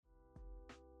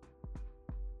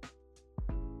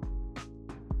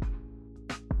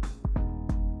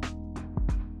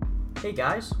Hey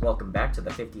guys, welcome back to the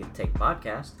 50th Take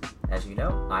podcast. As you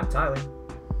know, I'm Tyler.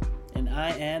 And I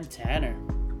am Tanner.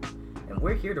 And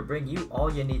we're here to bring you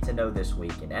all you need to know this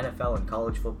week in NFL and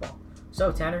college football.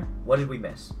 So Tanner, what did we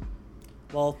miss?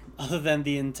 Well, other than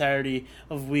the entirety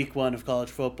of week one of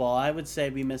college football, I would say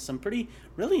we missed some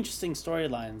really interesting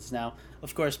storylines. Now,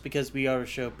 of course, because we are a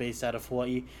show based out of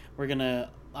Hawaii, we're going to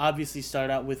obviously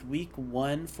start out with week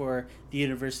one for the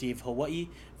University of Hawaii.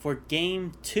 For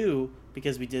game two,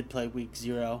 because we did play week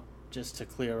 0, just to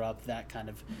clear up that kind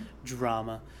of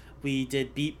drama, we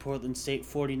did beat Portland State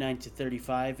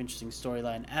 49-35. Interesting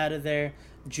storyline out of there.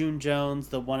 June Jones,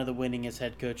 one of the winningest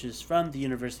head coaches from the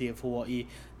University of Hawaii,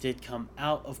 did come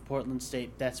out of Portland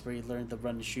State. That's where he learned the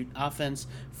run-and-shoot offense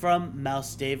from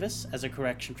Mouse Davis, as a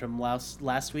correction from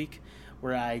last week,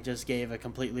 where I just gave a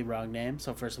completely wrong name.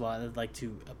 So first of all, I'd like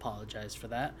to apologize for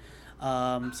that.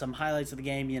 Some highlights of the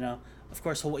game, of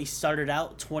course, Hawaii started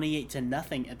out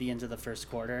 28-0 at the end of the first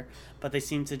quarter, but they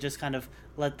seemed to just kind of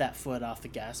let that foot off the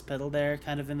gas pedal there,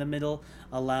 kind of in the middle,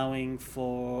 allowing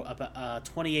for about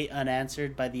 28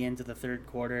 unanswered by the end of the third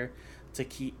quarter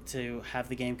to have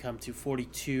the game come to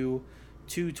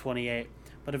 42-28.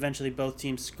 But eventually, both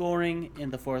teams scoring in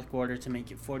the fourth quarter to make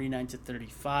it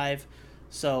 49-35.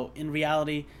 So in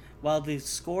reality, while the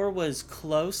score was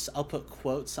close, I'll put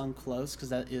quotes on close because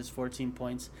that is 14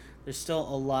 points. There's still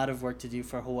a lot of work to do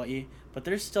for Hawaii, but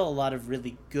there's still a lot of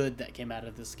really good that came out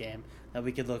of this game that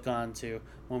we could look on to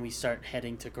when we start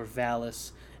heading to Corvallis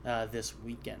this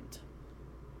weekend.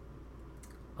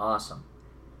 Awesome.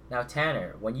 Now,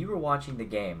 Tanner, when you were watching the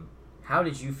game, how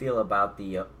did you feel about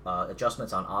the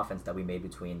adjustments on offense that we made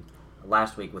between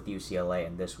last week with UCLA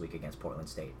and this week against Portland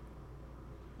State?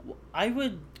 I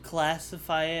would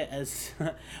classify it as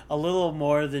a little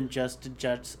more than just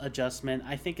adjustment.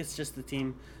 I think it's just the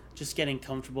team just getting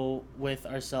comfortable with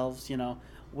ourselves,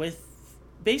 with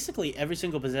basically every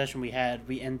single possession we had,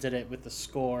 we ended it with a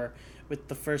score, with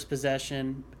the first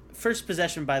possession,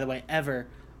 by the way, ever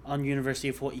on University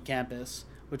of Hawaii campus,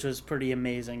 which was pretty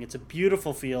amazing. It's a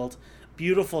beautiful field,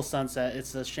 beautiful sunset.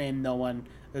 It's a shame no one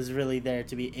is really there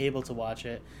to be able to watch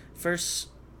it. First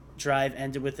drive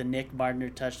ended with a Nick Mardner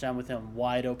touchdown with him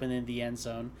wide open in the end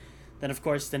zone. Then, of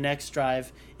course, the next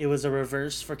drive, it was a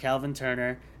reverse for Calvin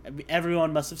Turner.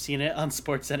 Everyone must have seen it on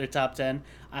SportsCenter Top 10.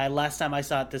 Last time I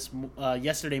saw it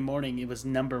yesterday morning, it was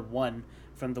number 1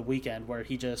 from the weekend, where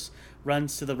he just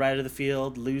runs to the right of the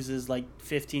field, loses like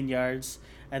 15 yards,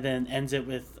 and then ends it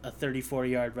with a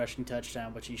 34-yard rushing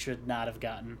touchdown, which he should not have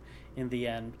gotten in the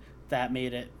end. That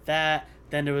made it that.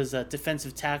 Then there was a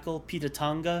defensive tackle, Pita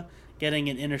Tonga, getting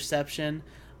an interception,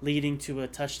 leading to a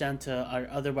touchdown to our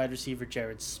other wide receiver,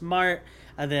 Jared Smart,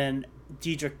 and then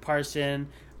Dedrick Parson,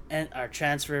 and our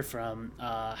transfer from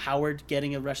Howard,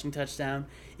 getting a rushing touchdown.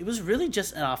 It was really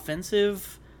just an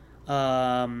offensive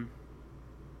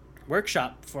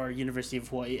workshop for University of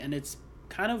Hawaii, and it's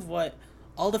kind of what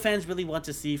all the fans really want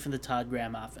to see from the Todd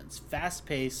Graham offense. Fast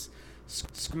pace,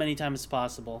 as many times as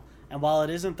possible, and while it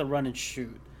isn't the run and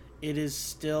shoot, it is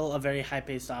still a very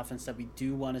high-paced offense that we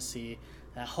do want to see,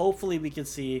 that hopefully we can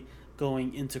see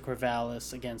going into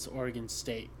Corvallis against Oregon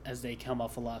State as they come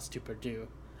off a loss to Purdue.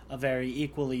 A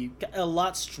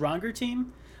lot stronger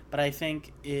team, but I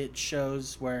think it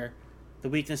shows where the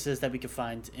weaknesses that we could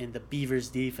find in the Beavers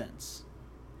defense.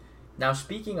 Now,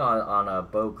 speaking on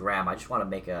Bo Graham, I just want to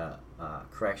make a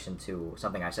correction to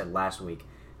something I said last week.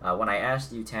 When I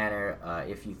asked you, Tanner,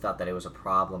 if you thought that it was a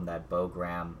problem that Bo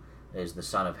Graham is the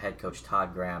son of head coach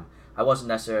Todd Graham, I wasn't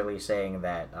necessarily saying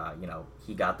that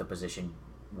he got the position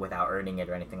without earning it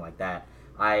or anything like that.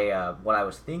 What I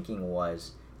was thinking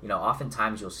was,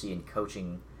 oftentimes you'll see in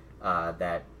coaching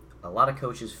that a lot of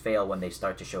coaches fail when they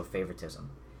start to show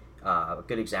favoritism. A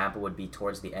good example would be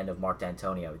towards the end of Mark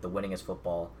D'Antonio, the winningest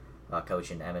football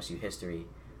coach in MSU history.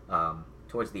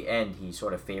 Towards the end, he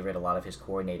sort of favored a lot of his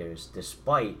coordinators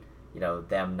despite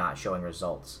them not showing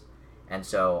results. And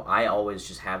so I always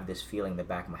just have this feeling in the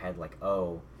back of my head like,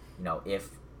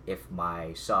 if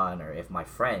my son or if my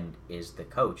friend is the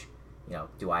coach,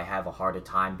 do I have a harder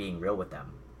time being real with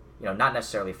them? Not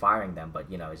necessarily firing them, but,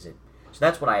 is it... So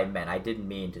that's what I had meant. I didn't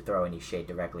mean to throw any shade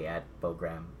directly at Bo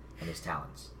Graham and his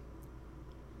talents.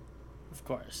 Of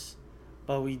course.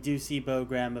 But we do see Bo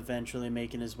Graham eventually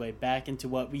making his way back into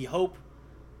what we hope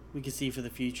we can see for the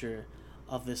future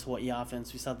of this Hawaii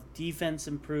offense. We saw the defense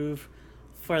improve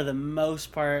for the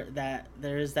most part. That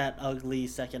there is that ugly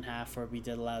second half where we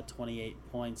did allow 28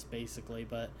 points basically,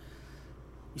 but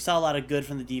we saw a lot of good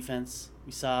from the defense.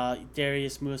 We saw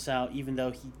Darius Musau, even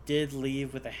though he did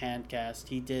leave with a hand cast,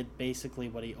 he did basically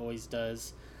what he always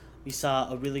does. We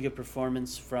saw a really good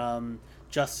performance from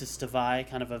Justice Devay,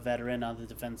 kind of a veteran on the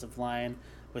defensive line,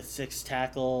 with 6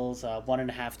 tackles,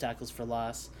 1.5 tackles for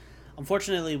loss.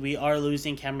 Unfortunately, we are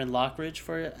losing Cameron Lockridge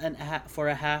for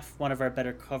a half, one of our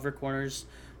better cover corners,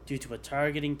 due to a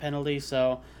targeting penalty.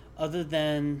 So, other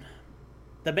than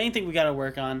the main thing we got to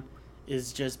work on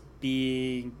is just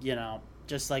being,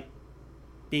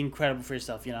 being credible for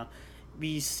yourself.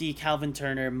 We see Calvin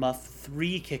Turner muff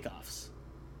 3 kickoffs.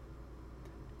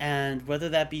 And whether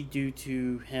that be due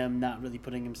to him not really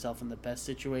putting himself in the best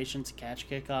situation to catch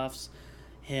kickoffs,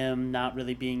 him not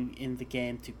really being in the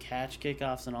game to catch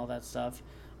kickoffs and all that stuff,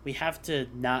 we have to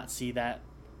not see that.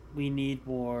 We need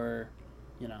more,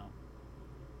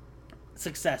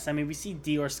 success. I mean, we see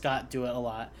Dior Scott do it a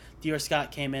lot. Dior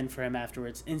Scott came in for him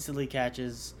afterwards, instantly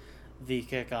catches the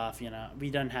kickoff.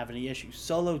 We don't have any issues.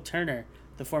 Solo Turner,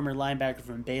 the former linebacker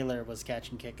from Baylor, was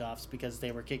catching kickoffs because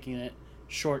they were kicking it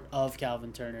short of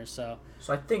Calvin Turner. So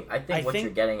I think what you're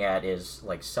getting at is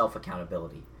like self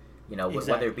accountability.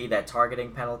 Exactly. Whether it be that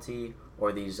targeting penalty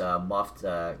or these muffed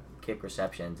kick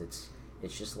receptions, it's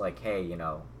just like, hey,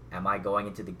 am I going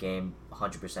into the game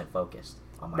 100% focused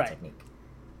on my technique?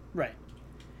 Right.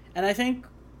 And I think,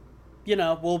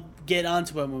 we'll get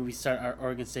onto it when we start our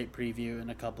Oregon State preview in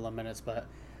a couple of minutes, but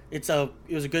it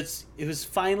was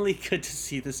finally good to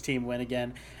see this team win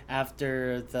again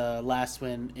after the last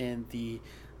win in the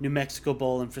New Mexico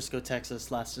Bowl in Frisco, Texas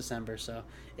last December. So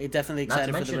it definitely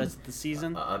excited for the rest of the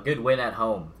season. A good win at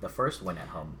home. The first win at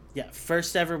home. Yeah,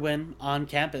 first ever win on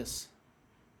campus.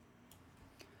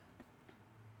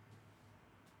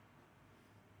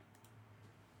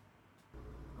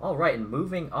 All right, and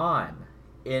moving on.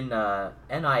 In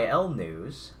NIL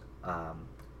news,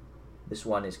 this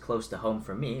one is close to home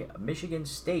for me. Michigan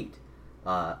State.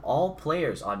 All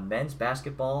players on men's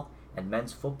basketball and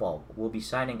men's football will be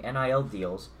signing NIL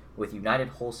deals with United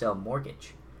Wholesale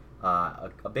Mortgage.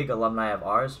 A big alumni of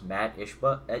ours, Matt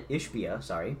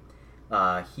Ishbia,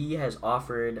 he has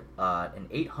offered an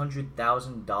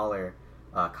 $800,000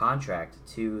 contract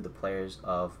to the players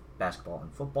of basketball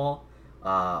and football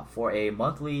for a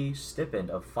monthly stipend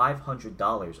of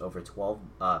 $500 over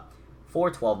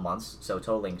 12 months, so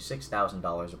totaling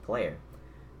 $6,000 a player,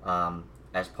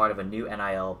 as part of a new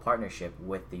NIL partnership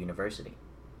with the university.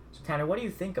 So Tanner, what do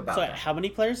you think about that? How many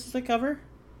players does it cover?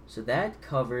 So that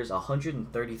covers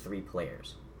 133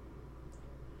 players.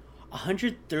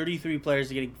 133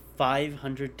 players are getting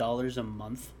 $500 a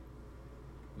month?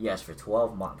 Yes, for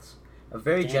 12 months. A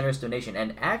very generous donation.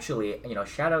 And actually,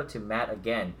 shout out to Matt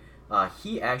again.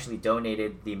 He actually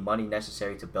donated the money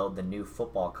necessary to build the new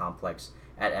football complex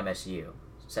at MSU,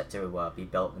 set to be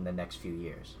built in the next few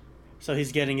years. So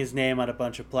he's getting his name on a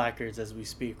bunch of placards as we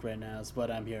speak right now, is what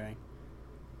I'm hearing.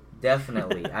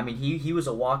 Definitely. I mean, he was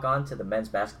a walk-on to the men's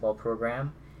basketball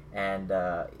program, and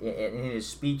in his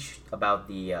speech about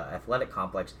the athletic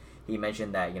complex, he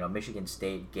mentioned that Michigan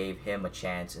State gave him a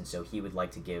chance, and so he would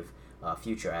like to give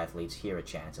future athletes here a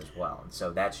chance as well. And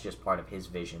so that's just part of his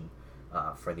vision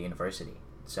for the university.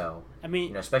 So, I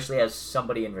mean, especially as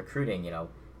somebody in recruiting,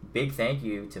 big thank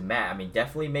you to Matt. I mean,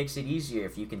 definitely makes it easier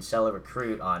if you can sell a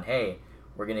recruit on, hey,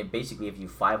 we're going to basically give you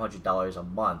 $500 a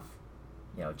month,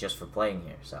 just for playing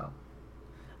here. So,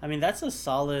 I mean, that's a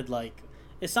solid,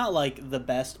 it's not like the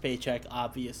best paycheck,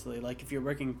 obviously. Like, if you're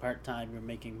working part-time, you're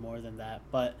making more than that.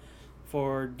 But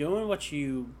for doing what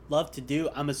you love to do,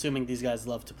 I'm assuming these guys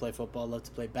love to play football, love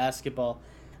to play basketball,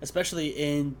 especially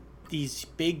in these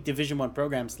big Division I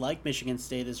programs like Michigan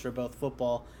State is for both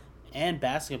football and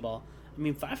basketball. I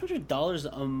mean, $500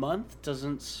 a month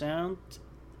doesn't sound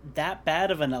that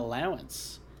bad of an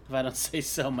allowance, if I don't say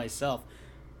so myself.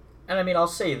 And I mean, I'll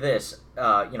say this,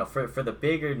 for the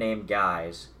bigger name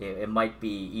guys, it might be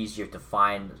easier to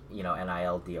find,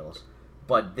 NIL deals.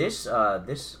 But this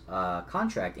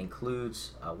contract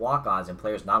includes walk-ons and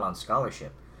players not on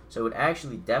scholarship. So it would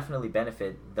actually definitely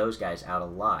benefit those guys out a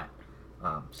lot.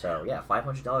 So yeah,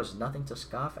 $500 is nothing to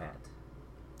scoff at.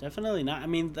 Definitely not. I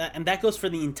mean, that goes for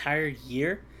the entire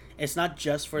year. It's not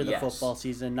just for the football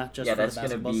season, not just for the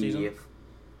basketball season.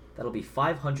 That'll be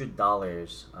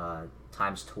 $500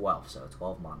 times 12, so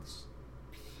 12 months.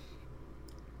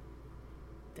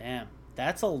 Damn,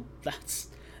 that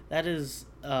is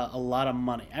a lot of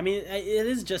money. I mean, it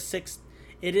is just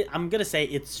I'm gonna say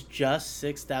it's just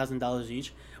 $6,000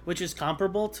 each, which is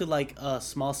comparable to like a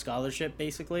small scholarship,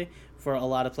 basically, for a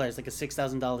lot of players, like a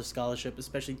 $6,000 scholarship,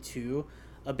 especially to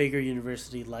a bigger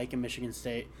university like in Michigan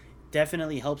State,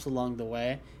 definitely helps along the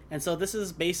way. And so this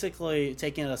is basically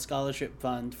taking a scholarship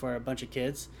fund for a bunch of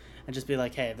kids and just be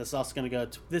like, hey, this is also going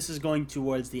to this is going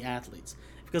towards the athletes.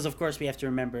 Because of course we have to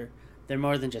remember they're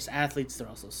more than just athletes, they're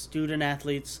also student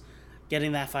athletes.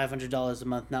 Getting that $500 a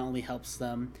month not only helps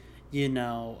them,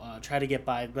 try to get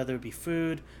by, whether it be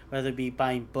food, whether it be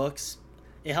buying books.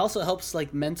 It also helps,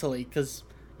 like, mentally, because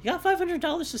you got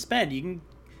 $500 to spend. You can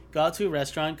go out to a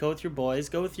restaurant, go with your boys,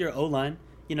 go with your O-line,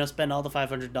 spend all the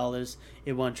 $500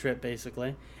 in one trip,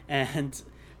 basically. And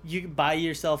you can buy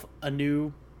yourself a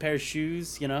new pair of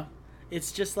shoes,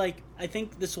 It's just like, I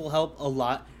think this will help a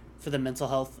lot for the mental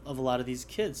health of a lot of these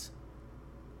kids.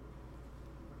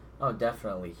 Oh,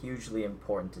 definitely. Hugely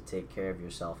important to take care of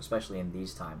yourself, especially in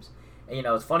these times. And,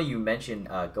 it's funny you mentioned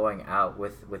going out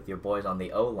with your boys on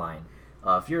the O-line.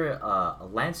 If you're a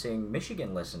Lansing,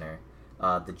 Michigan listener,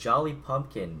 the Jolly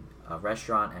Pumpkin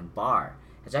restaurant and bar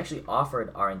has actually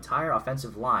offered our entire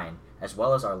offensive line, as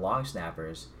well as our long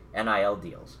snappers, NIL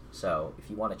deals. So if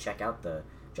you want to check out the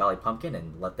Jolly Pumpkin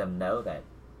and let them know that,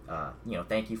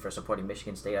 thank you for supporting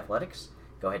Michigan State athletics,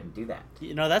 go ahead and do that.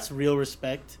 That's real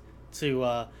respect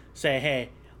to say, hey,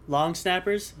 long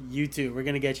snappers, you too, we're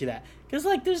going to get you that. Because,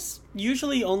 there's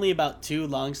usually only about 2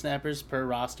 long snappers per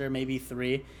roster, maybe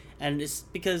 3. And it's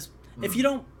because if you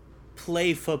don't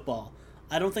play football,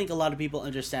 I don't think a lot of people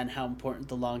understand how important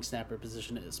the long snapper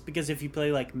position is. Because if you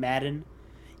play, Madden,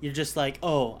 you're just like,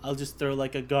 oh, I'll just throw,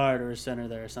 a guard or a center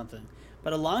there or something.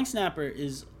 But a long snapper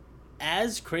is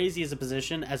as crazy as a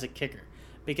position as a kicker.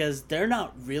 Because they're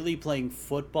not really playing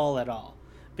football at all.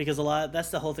 Because that's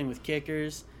the whole thing with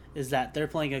kickers, is that they're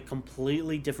playing a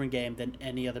completely different game than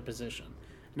any other position.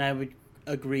 And I would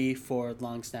agree for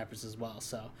long snappers as well.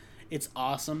 So it's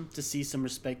awesome to see some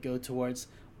respect go towards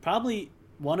probably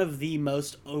one of the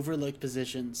most overlooked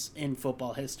positions in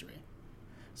football history.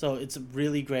 So it's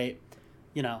really great,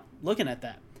 looking at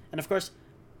that. And of course,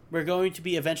 we're going to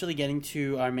be eventually getting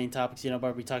to our main topics,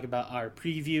 where we talk about our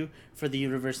preview for the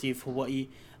University of Hawaii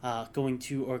going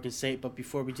to Oregon State. But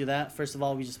before we do that, first of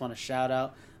all, we just want to shout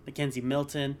out Mackenzie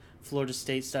Milton, Florida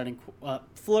State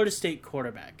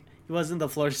quarterback. He wasn't the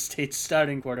Florida State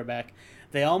starting quarterback.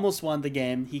 They almost won the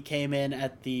game. He came in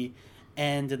at the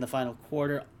end in the final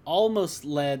quarter, almost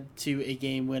led to a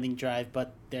game-winning drive,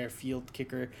 but their field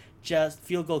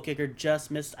goal kicker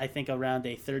just missed, I think, around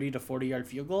a 30 to 40-yard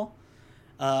field goal,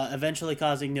 eventually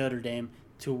causing Notre Dame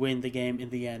to win the game in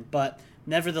the end. But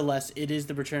nevertheless, it is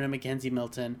the return of Mackenzie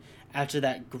Milton after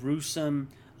that gruesome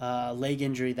leg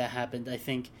injury that happened, I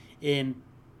think, in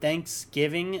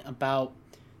Thanksgiving about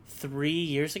 3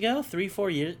 years ago, 3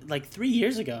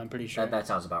 years ago, I'm pretty sure. That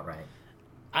sounds about right.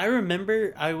 I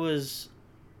remember I was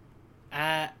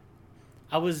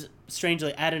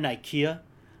strangely at an IKEA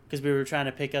because we were trying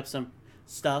to pick up some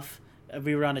stuff.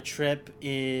 We were on a trip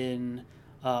in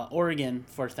Oregon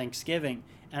for Thanksgiving,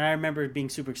 and I remember being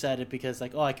super excited because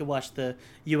I could watch the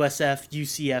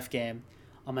USF-UCF game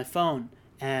on my phone,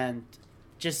 and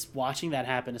just watching that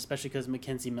happen, especially because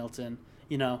Mackenzie Milton,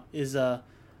 is a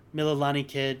Mililani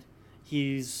kid.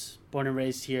 He's born and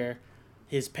raised here.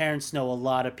 His parents know a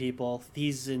lot of people.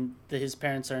 His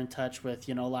parents are in touch with,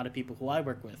 a lot of people who I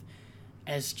work with.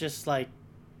 It's just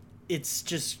it's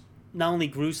just not only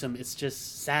gruesome, it's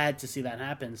just sad to see that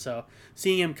happen. So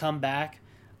seeing him come back,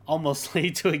 almost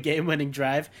lead to a game-winning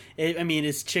drive,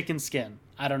 it's chicken skin.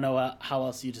 I don't know how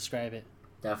else you describe it.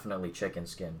 Definitely chicken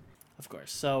skin. Of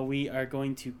course. So we are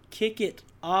going to kick it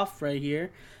off right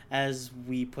here. As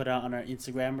we put out on our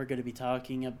Instagram, we're going to be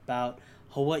talking about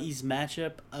Hawaii's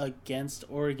matchup against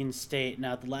Oregon State.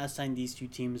 Now, the last time these two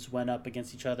teams went up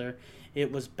against each other,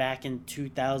 it was back in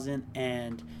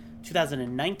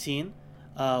 2019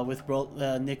 with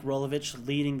Nick Rolovich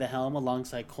leading the helm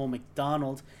alongside Cole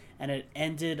McDonald. And it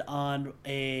ended on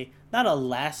not a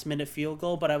last-minute field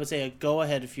goal, but I would say a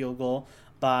go-ahead field goal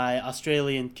by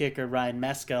Australian kicker Ryan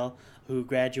Meskel, who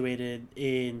graduated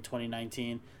in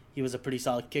 2019. He was a pretty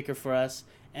solid kicker for us.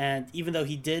 And even though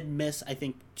he did miss, I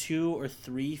think, 2 or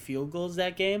 3 field goals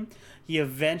that game, he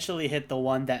eventually hit the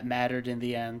one that mattered in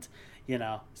the end,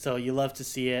 So you love to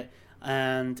see it.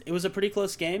 And it was a pretty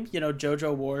close game.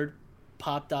 JoJo Ward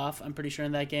popped off, I'm pretty sure,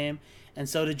 in that game. And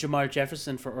so did Jamar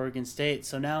Jefferson for Oregon State.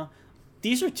 So now,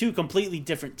 these are 2 completely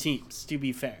different teams, to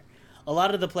be fair. A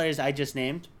lot of the players I just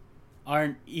named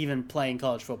aren't even playing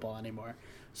college football anymore.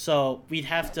 So we'd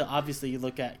have to obviously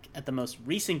look at the most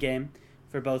recent game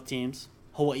for both teams,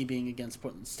 Hawaii being against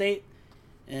Portland State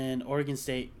and Oregon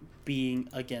State being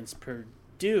against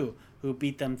Purdue, who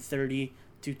beat them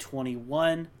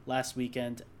 30-21 last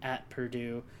weekend at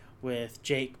Purdue, with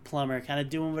Jake Plummer kind of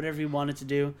doing whatever he wanted to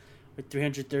do with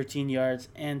 313 yards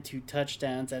and 2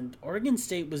 touchdowns. And Oregon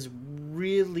State was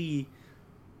really,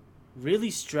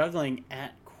 really struggling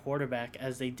at quarterback,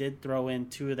 as they did throw in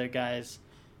 2 of their guys,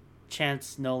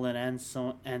 Chance Nolan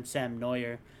and Sam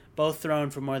Neuer. both thrown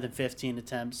for more than 15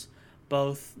 attempts,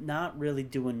 both not really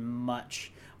doing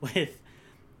much, with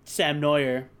Sam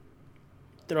Neuer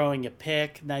throwing a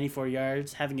pick, 94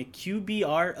 yards, having a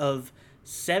QBR of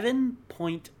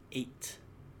 7.8.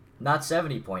 Not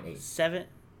 70.8.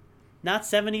 Not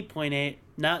 70.8,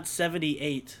 not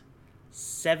 78,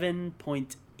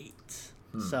 7.8.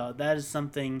 So that is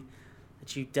something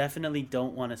that you definitely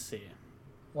don't want to see.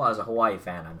 Well, as a Hawaii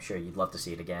fan, I'm sure you'd love to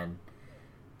see it again.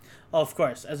 Oh, of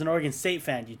course. As an Oregon State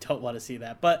fan, you don't want to see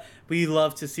that. But we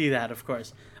love to see that, of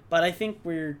course. But I think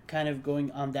we're kind of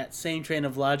going on that same train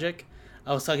of logic.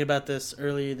 I was talking about this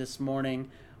earlier this morning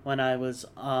when I was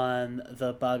on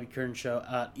the Bobby Kern show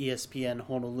at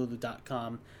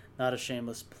ESPNHonolulu.com. Not a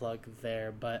shameless plug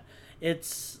there, but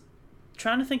it's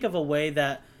trying to think of a way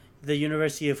that the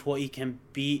University of Hawaii can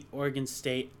beat Oregon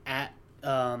State at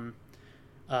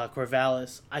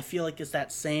Corvallis. I feel like it's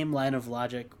that same line of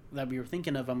logic that we were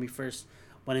thinking of when we first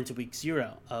went into week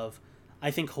 0 of, I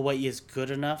think Hawaii is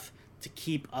good enough to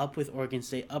keep up with Oregon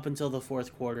State up until the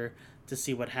fourth quarter to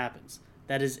see what happens.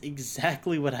 That is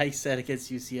exactly what I said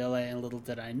against UCLA, and little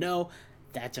did I know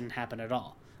that didn't happen at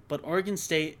all. But Oregon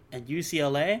State and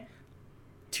UCLA,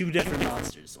 two different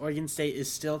monsters. Oregon State is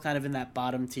still kind of in that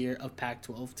bottom tier of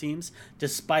Pac-12 teams,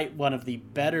 despite one of the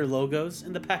better logos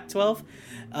in the Pac-12.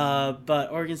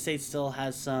 But Oregon State still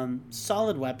has some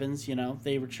solid weapons.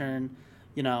 They return,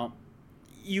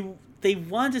 they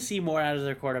want to see more out of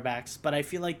their quarterbacks, but I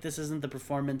feel like this isn't the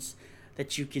performance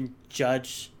that you can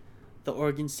judge the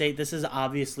Oregon State. This is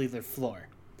obviously their floor.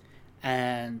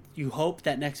 And you hope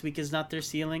that next week is not their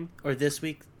ceiling, or this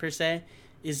week, per se,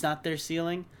 is not their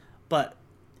ceiling. But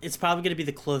it's probably going to be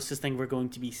the closest thing we're going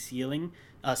to be seeing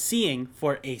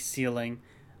for a ceiling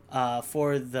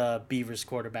for the Beavers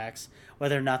quarterbacks,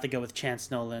 whether or not they go with Chance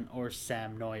Nolan or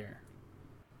Sam Neuer.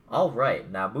 All right,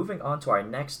 now moving on to our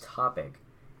next topic.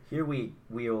 Here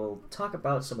we'll talk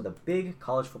about some of the big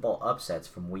college football upsets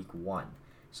from week 1.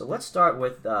 So let's start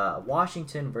with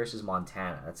Washington versus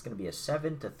Montana. That's going to be a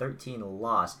 7-13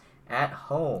 loss at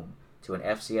home to an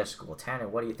FCS school. Tanner,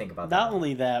 what do you think about that? Not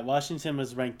only that, Washington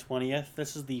was ranked 20th.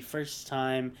 This is the first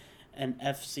time an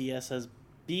FCS has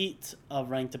beat a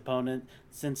ranked opponent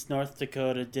since North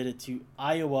Dakota did it to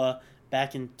Iowa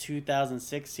back in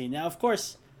 2016. Now, of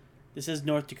course, this is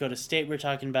North Dakota State we're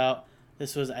talking about.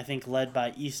 This was, I think, led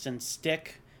by Easton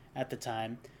Stick at the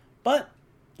time. But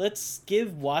let's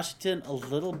give Washington a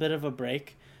little bit of a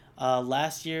break.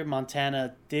 Last year,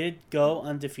 Montana did go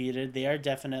undefeated. They are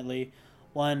definitely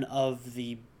one of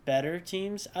the better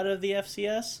teams out of the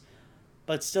FCS.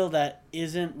 But still, that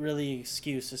isn't really an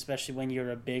excuse, especially when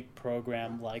you're a big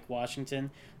program like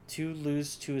Washington, to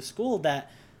lose to a school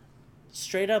that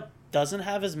straight up doesn't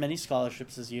have as many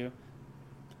scholarships as you.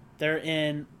 They're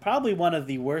in probably one of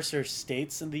the worser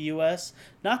states in the U.S.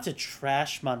 Not to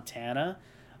trash Montana,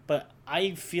 but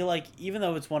I feel like even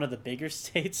though it's one of the bigger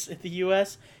states in the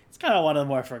U.S., it's kind of one of the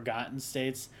more forgotten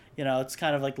states. It's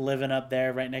kind of like living up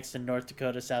there right next to North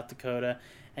Dakota, South Dakota,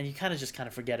 and you kind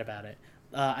of forget about it.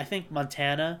 I think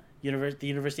Montana, the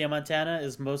University of Montana,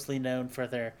 is mostly known for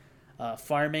their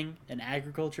farming and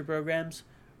agriculture programs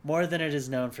more than it is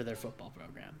known for their football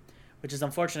program, which is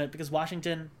unfortunate because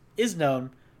Washington is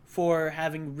known for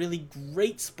having really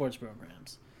great sports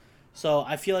programs. So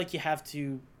I feel like you have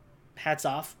to hats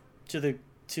off to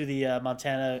the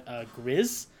Montana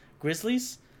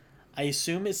Grizzlies. I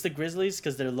assume it's the Grizzlies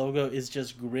because their logo is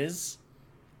just Grizz.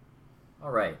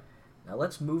 All right. Now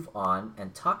let's move on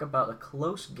and talk about a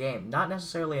close game. Not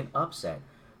necessarily an upset,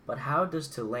 but how does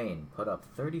Tulane put up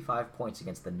 35 points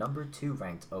against the number 2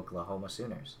 ranked Oklahoma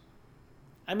Sooners?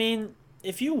 I mean,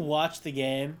 if you watch the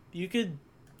game, you could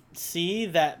see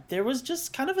that there was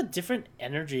just kind of a different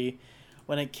energy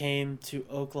when it came to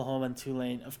Oklahoma and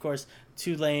Tulane. Of course,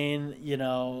 Tulane,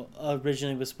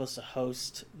 originally was supposed to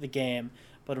host the game,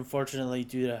 but unfortunately,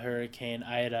 due to Hurricane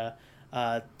Ida,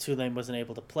 Tulane wasn't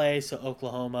able to play, so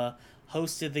Oklahoma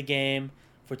hosted the game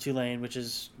for Tulane, which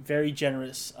is very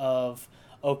generous of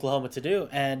Oklahoma to do.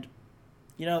 And,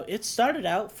 it started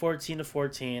out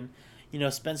 14-14.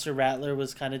 Spencer Rattler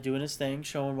was kind of doing his thing,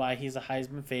 showing why he's a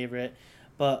Heisman favorite.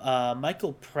 But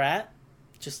Michael Pratt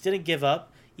just didn't give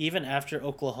up, even after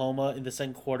Oklahoma in the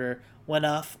second quarter went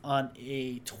off on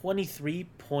a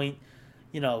 23-point,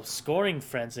 scoring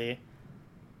frenzy.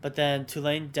 But then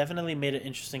Tulane definitely made it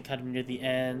interesting kind of near the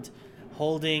end,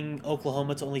 holding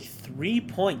Oklahoma to only 3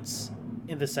 points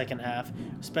in the second half.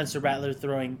 Spencer Rattler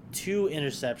throwing 2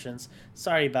 interceptions.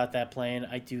 Sorry about that, plane.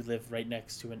 I do live right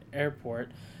next to an airport.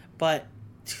 But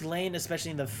Tulane, especially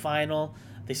in the final,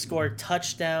 they score a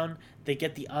touchdown. They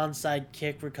get the onside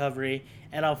kick recovery.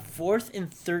 And on 4th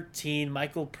and 13,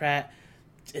 Michael Pratt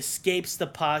escapes the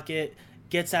pocket,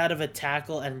 gets out of a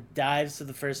tackle, and dives to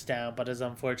the first down, but is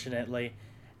unfortunately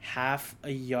half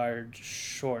a yard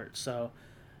short. So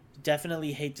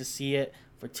definitely hate to see it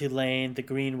for Tulane, the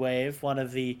Green Wave, one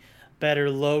of the better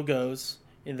logos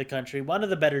in the country, one of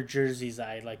the better jerseys,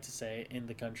 I like to say, in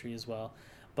the country as well.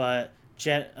 But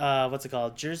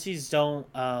jerseys don't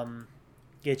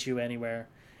get you anywhere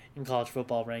in college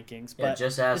football rankings. But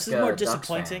just ask, this is more Ducks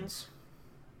disappointing. fans.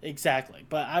 Exactly.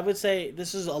 But I would say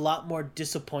this is a lot more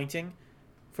disappointing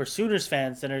for Sooners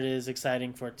fans than it is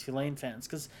exciting for Tulane fans.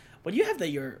 Because when you have that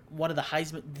you're one of the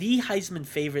Heisman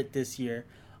favorite this year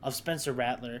of Spencer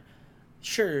Rattler,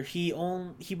 sure, he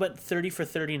went 30 for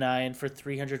 39 for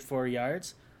 304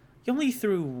 yards. He only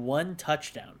threw one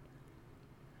touchdown.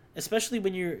 Especially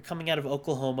when you're coming out of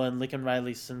Oklahoma and Lincoln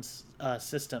Riley's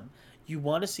system. You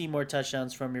want to see more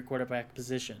touchdowns from your quarterback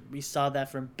position. We saw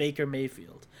that from Baker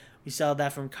Mayfield. We saw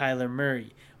that from Kyler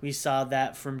Murray. We saw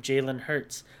that from Jalen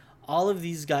Hurts. All of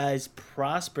these guys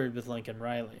prospered with Lincoln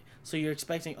Riley. So you're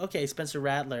expecting, okay, Spencer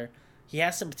Rattler, he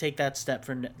has to take that step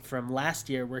from last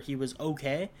year where he was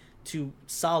okay to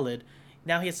solid.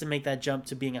 Now he has to make that jump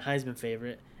to being a Heisman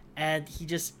favorite. And he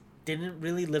just didn't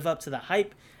really live up to the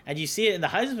hype. And you see it in the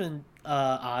Heisman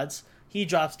odds. He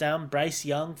drops down. Bryce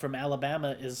Young from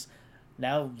Alabama is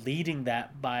now leading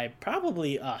that by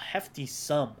probably a hefty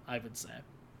sum, I would say.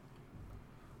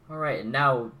 All right, and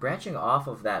now branching off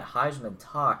of that Heisman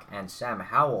talk and Sam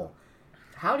Howell,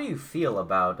 how do you feel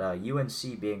about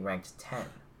UNC being ranked 10?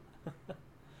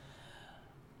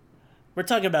 We're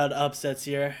talking about upsets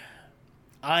here.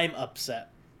 I'm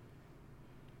upset.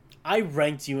 I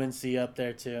ranked UNC up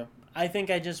there too. I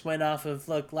think I just went off of,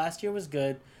 look, last year was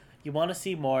good. You want to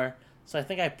see more. So I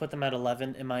think I put them at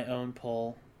 11 in my own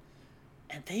poll.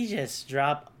 And they just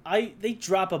drop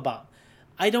a bomb.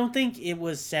 I don't think it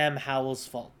was Sam Howell's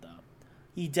fault, though.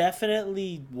 He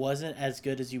definitely wasn't as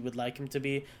good as you would like him to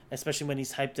be, especially when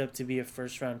he's hyped up to be a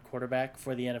first-round quarterback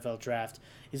for the NFL draft.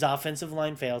 His offensive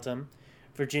line failed him.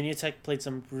 Virginia Tech played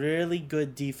some really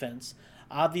good defense.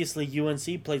 Obviously,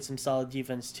 UNC played some solid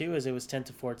defense, too, as it was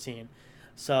 10-14.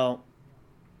 So,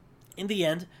 in the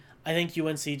end, I think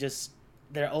UNC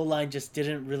their O-line just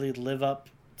didn't really live up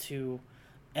to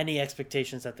any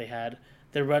expectations that they had.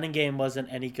 Their running game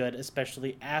wasn't any good,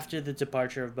 especially after the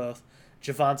departure of both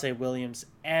Javonte Williams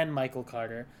and Michael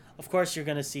Carter. Of course, you're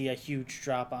going to see a huge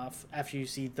drop-off after you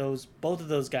see both of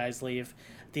those guys leave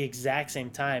at the exact same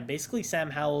time. Basically,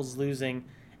 Sam Howell's losing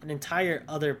an entire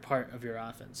other part of your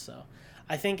offense. So,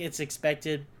 I think it's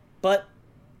expected, but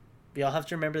we all have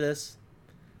to remember this.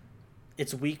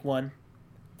 It's week 1.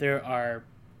 There are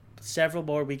several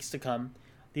more weeks to come.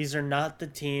 These are not the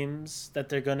teams that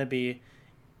they're going to be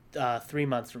 3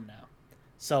 months from now.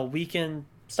 So we can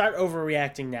start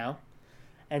overreacting now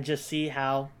and just see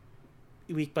how,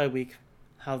 week by week,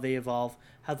 how they evolve,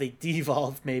 how they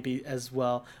devolve maybe as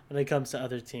well when it comes to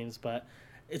other teams. But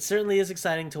it certainly is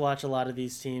exciting to watch a lot of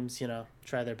these teams,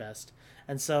 try their best.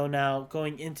 And so now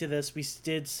going into this, we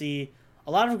did see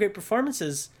a lot of great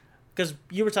performances because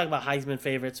you were talking about Heisman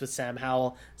favorites with Sam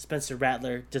Howell, Spencer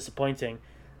Rattler, disappointing.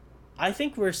 I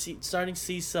think we're starting to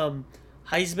see some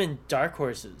Heisman Dark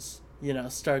Horses,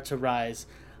 start to rise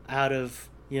out of,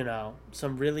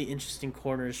 some really interesting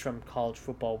corners from college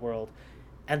football world.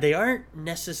 And they aren't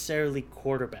necessarily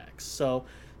quarterbacks. So,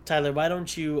 Tyler, why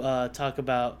don't you talk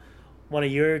about one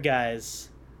of your guys,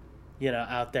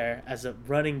 out there as a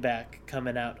running back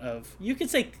coming out of, you could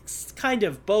say kind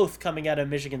of both coming out of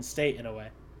Michigan State in a way.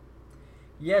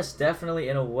 Yes, definitely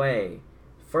in a way.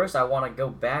 First, I want to go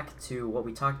back to what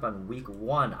we talked about in week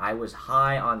 1. I was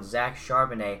high on Zach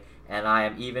Charbonnet, and I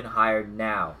am even higher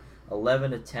now.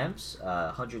 11 attempts,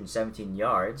 117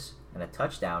 yards, and a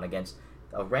touchdown against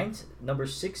a ranked number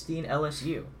 16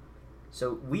 LSU.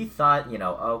 So we thought,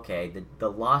 okay, the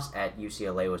loss at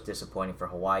UCLA was disappointing for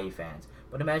Hawaii fans.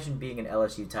 But imagine being an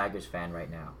LSU Tigers fan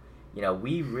right now.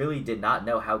 We really did not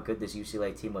know how good this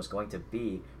UCLA team was going to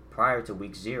be prior to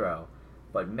week 0.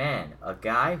 But man, a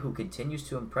guy who continues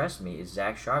to impress me is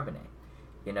Zach Charbonnet.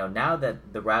 Now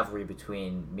that the rivalry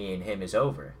between me and him is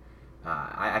over,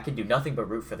 I can do nothing but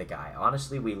root for the guy.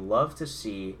 Honestly, we love to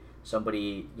see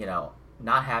somebody,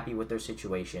 not happy with their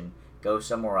situation, go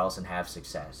somewhere else and have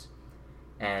success.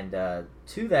 And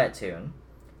to that tune,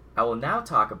 I will now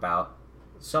talk about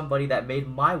somebody that made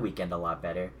my weekend a lot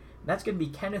better. And that's going to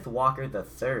be Kenneth Walker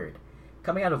III.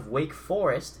 Coming out of Wake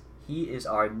Forest, he is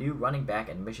our new running back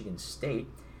at Michigan State,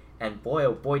 and boy,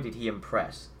 oh boy, did he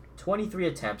impress. 23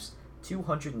 attempts,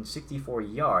 264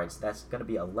 yards, that's going to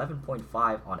be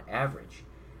 11.5 on average.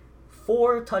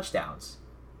 4 touchdowns.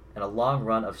 and a long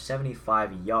run of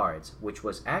 75 yards, which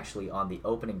was actually on the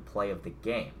opening play of the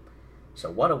game. So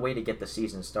what a way to get the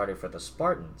season started for the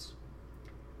Spartans.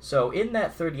 So in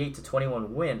that 38-21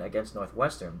 win against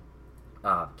Northwestern,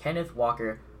 Kenneth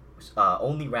Walker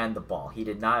only ran the ball. He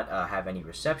did not have any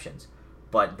receptions,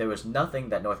 but there was nothing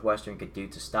that Northwestern could do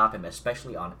to stop him,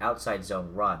 especially on outside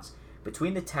zone runs.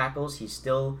 Between the tackles, he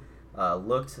still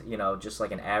looked, just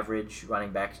like an average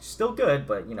running back. Still good,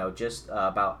 but, just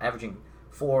about averaging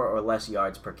 4 or less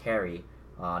yards per carry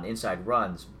on inside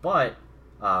runs. But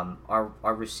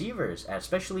our receivers,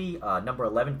 especially number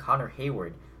 11, Connor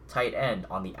Hayward, tight end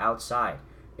on the outside,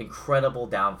 incredible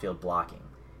downfield blocking.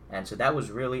 And so that was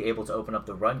really able to open up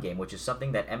the run game, which is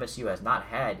something that MSU has not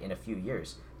had in a few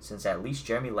years, since at least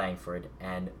Jeremy Langford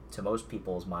and, to most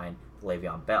people's mind,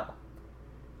 Le'Veon Bell.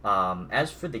 As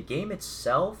for the game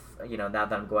itself, now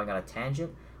that I'm going on a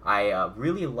tangent, I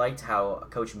really liked how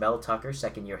Coach Mel Tucker,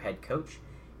 second-year head coach,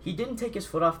 he didn't take his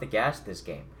foot off the gas this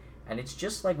game. And it's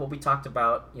just like what we talked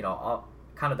about,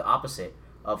 kind of the opposite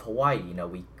of Hawaii.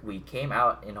 We came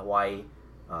out in Hawaii,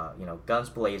 guns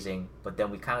blazing, but then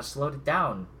we kind of slowed it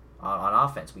down on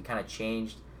offense. We kind of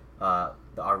changed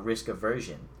our risk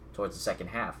aversion towards the second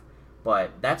half.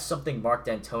 But that's something Mark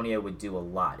D'Antonio would do a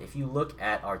lot. If you look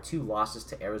at our 2 losses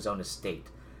to Arizona State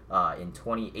in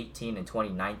 2018 and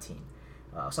 2019,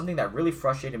 something that really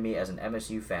frustrated me as an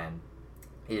MSU fan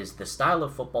is the style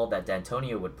of football that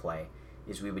D'Antonio would play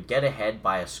is we would get ahead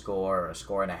by a score or a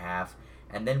score and a half,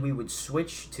 and then we would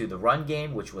switch to the run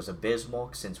game, which was abysmal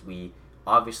since we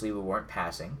weren't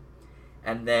passing.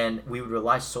 And then we would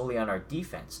rely solely on our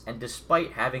defense. And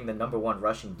despite having the number 1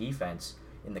 rushing defense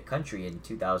in the country in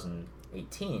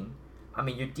 2018,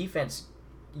 your defense,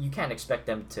 you can't expect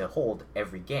them to hold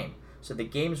every game. So the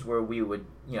games where we would,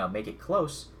 make it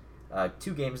close,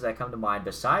 2 games that come to mind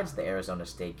besides the Arizona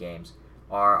State games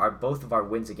are both of our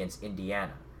wins against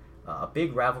Indiana. A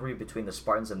big rivalry between the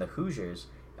Spartans and the Hoosiers.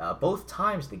 Both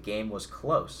times the game was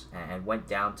close and went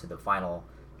down to the final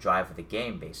drive of the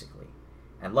game, basically.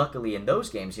 And luckily in those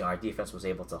games, our defense was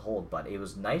able to hold, but it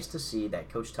was nice to see that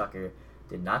Coach Tucker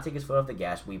did not take his foot off the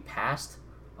gas. We passed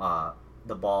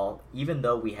the ball, even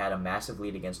though we had a massive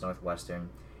lead against Northwestern.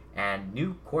 And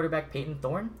new quarterback Peyton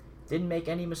Thorne didn't make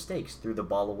any mistakes, threw the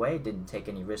ball away, didn't take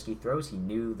any risky throws. He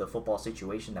knew the football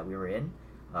situation that we were in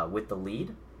with the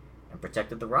lead and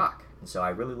protected the rock. And so I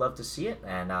really love to see it,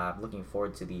 and I'm looking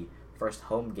forward to the first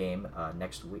home game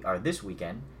this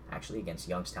weekend, actually, against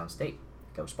Youngstown State.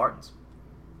 Go Spartans.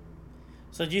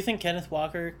 So do you think Kenneth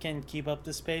Walker can keep up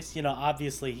this pace?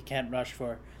 Obviously he can't rush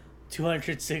for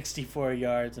 264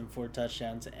 yards and 4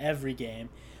 touchdowns every game.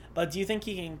 But do you think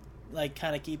he can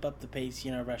kind of keep up the pace,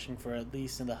 rushing for at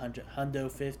least in the hundo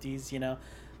 50s,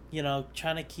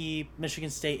 trying to keep Michigan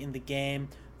State in the game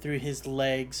through his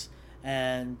legs,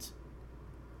 and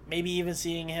maybe even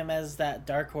seeing him as that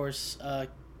dark horse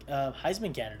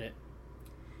Heisman candidate?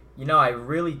 I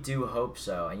really do hope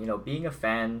so. And, being a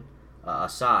fan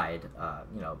aside,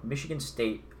 Michigan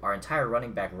State, our entire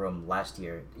running back room last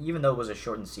year, even though it was a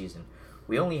shortened season,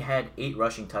 we only had 8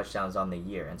 rushing touchdowns on the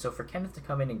year. And so for Kenneth to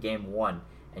come in game 1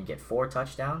 and get 4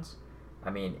 touchdowns,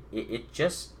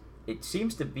 it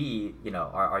seems to be,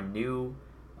 our new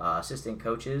assistant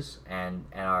coaches and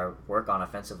our work on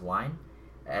offensive line.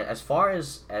 As far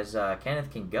as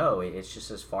Kenneth can go, it's just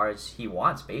as far as he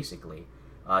wants, basically.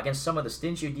 Against some of the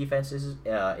stingier defenses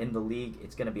in the league,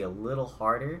 it's going to be a little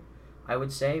harder, I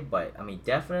would say, but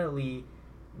definitely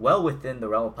well within the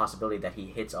realm of possibility that he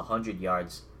hits 100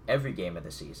 yards every game of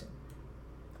the season.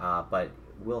 But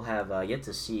we'll have yet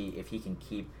to see if he can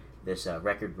keep this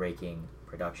record-breaking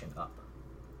production up.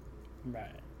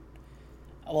 Right.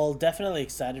 Well, definitely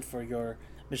excited for your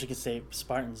Michigan State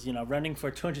Spartans. Running for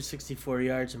 264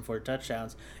 yards and 4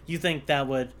 touchdowns. You think that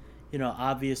would,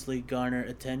 obviously garner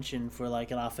attention for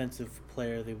an offensive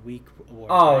player of the week award?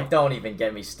 Oh, right? Don't even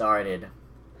get me started.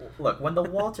 Look, when the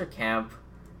Walter Camp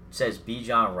says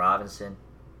Bijan Robinson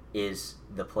is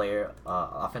the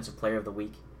offensive player of the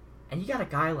week, and you got a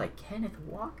guy like Kenneth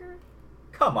Walker?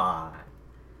 Come on.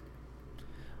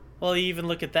 Well, you even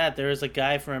look at that. There was a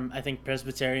guy from, I think,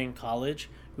 Presbyterian College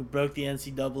who broke the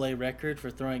NCAA record for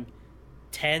throwing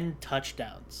 10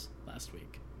 touchdowns last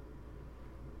week.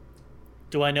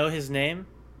 Do I know his name?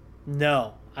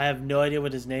 No. I have no idea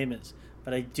what his name is.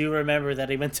 But I do remember that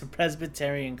he went to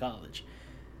Presbyterian College.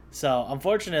 So,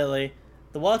 unfortunately,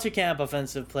 the Walter Camp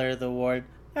Offensive Player of the Award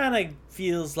kind of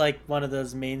feels like one of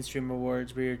those mainstream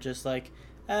awards where you're just like,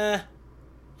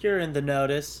 you're in the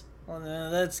notice. Well,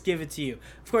 let's give it to you.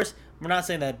 Of course, we're not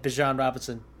saying that Bijan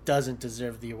Robinson doesn't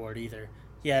deserve the award either.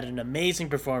 He had an amazing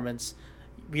performance,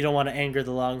 we don't want to anger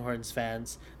the Longhorns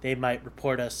fans. They might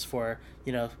report us for,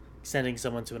 sending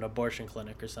someone to an abortion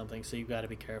clinic or something, so you've got to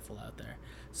be careful out there.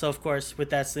 So, of course, with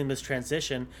that seamless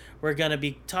transition, we're going to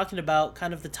be talking about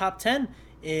kind of the top 10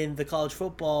 in the college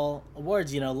football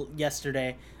awards.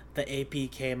 Yesterday, the AP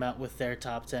came out with their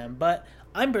top 10, but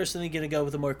I'm personally going to go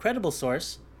with a more credible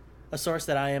source, a source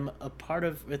that I am a part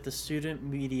of with the student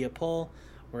media poll.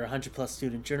 We're 100-plus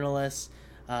student journalists.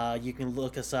 You can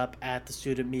look us up at the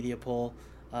student media poll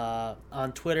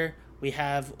on Twitter. We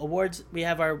have awards. We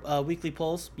have our weekly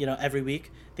polls, every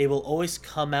week. They will always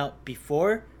come out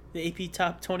before the AP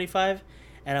Top 25,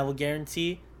 and I will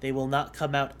guarantee they will not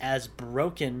come out as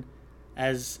broken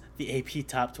as the AP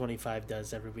Top 25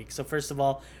 does every week. So first of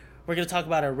all, we're going to talk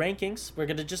about our rankings. We're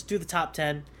going to just do the top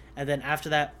 10, and then after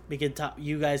that,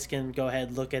 you guys can go ahead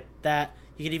and look at that.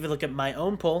 You can even look at my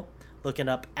own poll, looking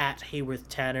up at Hayworth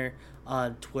Tanner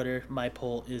on Twitter. My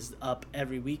poll is up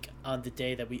every week on the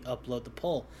day that we upload the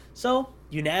poll. So,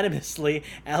 unanimously,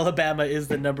 Alabama is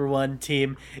the number one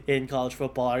team in college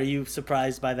football. Are you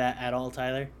surprised by that at all,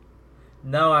 Tyler?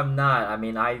 No, I'm not. I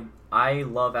mean, I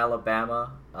love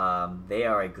Alabama. They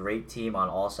are a great team on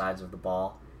all sides of the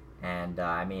ball. And,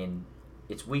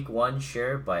 it's week one,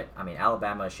 sure, but,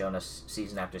 Alabama has shown us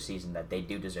season after season that they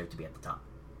do deserve to be at the top.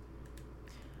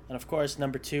 And, of course,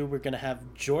 number two, we're going to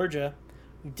have Georgia,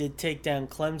 who did take down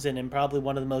Clemson in probably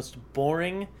one of the most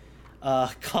boring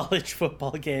college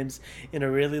football games in a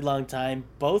really long time.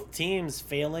 Both teams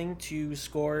failing to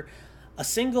score a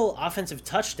single offensive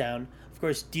touchdown. Of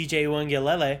course, DJ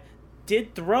Uiagalelei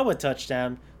did throw a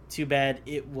touchdown. Too bad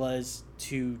it was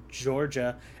to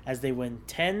Georgia as they win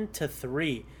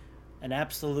 10-3. An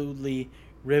absolutely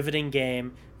riveting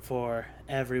game for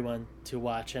everyone to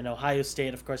watch. And Ohio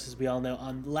State, of course, as we all know,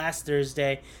 on last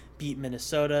Thursday beat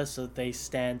Minnesota, so they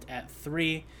stand at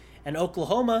 3. And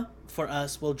Oklahoma, for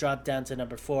us, will drop down to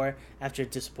number 4 after a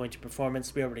disappointing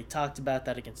performance. We already talked about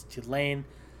that against Tulane.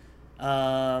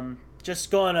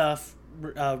 Just going off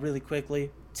really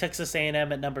quickly, Texas A&M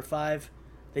at number 5.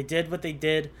 They did what they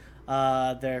did.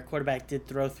 Their quarterback did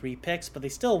throw 3 picks, but they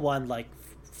still won like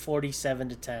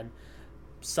 47-10,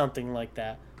 something like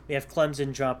that. We have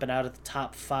Clemson dropping out of the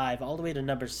top 5 all the way to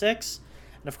number 6.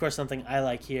 And, of course, something I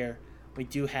like here, we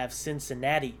do have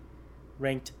Cincinnati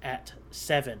ranked at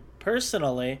 7.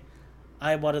 Personally,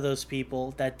 I'm one of those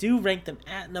people that do rank them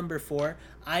at number 4.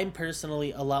 I'm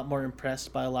personally a lot more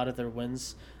impressed by a lot of their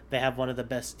wins. They have one of the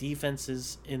best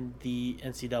defenses in the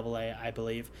NCAA, I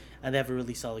believe. And they have a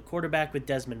really solid quarterback with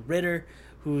Desmond Ridder,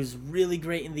 who's really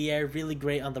great in the air, really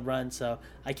great on the run. So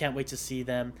I can't wait to see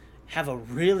them have a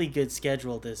really good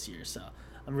schedule this year. So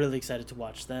I'm really excited to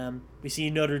watch them. We see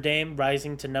Notre Dame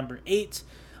rising to number 8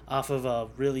 off of a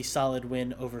really solid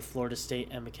win over Florida State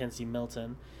and Mackenzie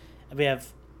Milton. And we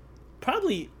have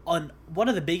probably on one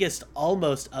of the biggest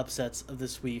almost upsets of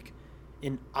this week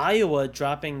in Iowa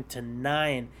dropping to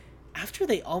 9 after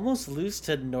they almost lose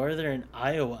to Northern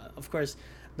Iowa. Of course,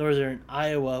 Northern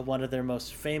Iowa, one of their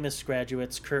most famous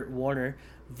graduates, Kurt Warner,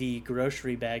 the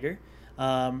grocery bagger.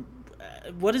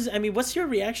 What's your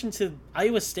reaction to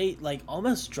Iowa State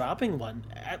almost dropping one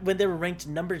when they were ranked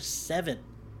number 7?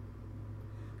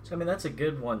 So that's a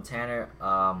good one, Tanner.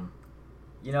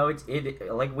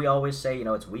 It like we always say,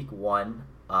 it's week 1.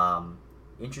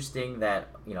 Interesting that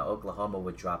Oklahoma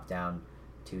would drop down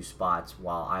 2 spots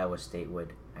while Iowa State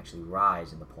would actually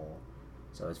rise in the poll.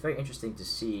 So it's very interesting to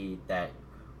see that.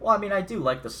 Well, I do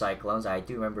like the Cyclones. I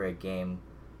do remember a game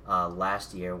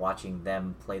last year watching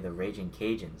them play the Raging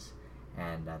Cajuns,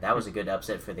 and that was a good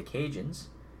upset for the Cajuns.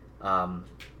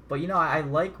 But I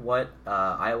like what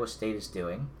Iowa State is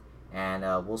doing, and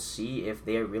we'll see if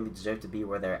they really deserve to be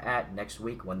where they're at next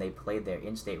week when they play their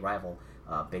in-state rival,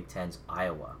 Big Ten's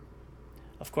Iowa.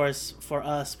 Of course, for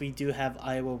us, we do have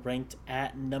Iowa ranked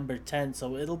at number 10,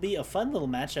 so it'll be a fun little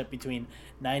matchup between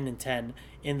 9 and 10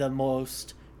 in the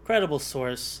most credible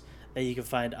source that you can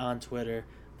find on Twitter,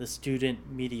 the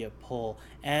student media poll.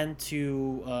 And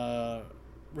to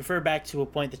refer back to a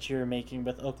point that you were making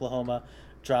with Oklahoma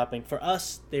dropping, for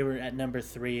us, they were at number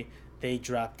 3. They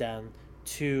dropped down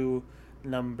to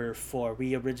number 4.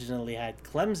 We originally had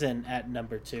Clemson at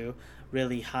number 2,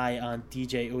 really high on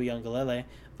DJ Uiagalelei,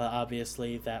 but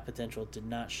obviously that potential did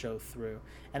not show through.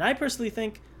 And I personally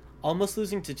think almost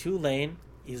losing to Tulane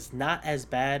is not as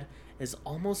bad as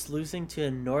almost losing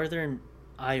to Northern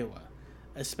Iowa,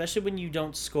 especially when you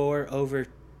don't score over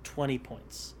 20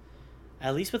 points.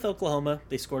 At least with Oklahoma,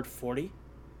 they scored 40,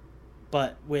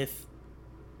 but with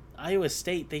Iowa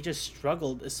State, they just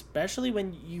struggled, especially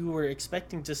when you were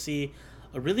expecting to see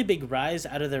a really big rise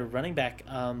out of their running back.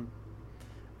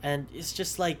 And it's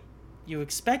just like you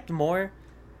expect more,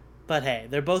 But hey,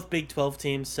 they're both Big 12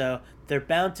 teams, so they're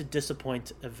bound to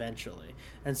disappoint eventually.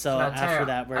 And so Now, after Tanner,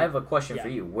 that, I have a question for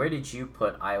you. Where did you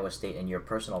put Iowa State in your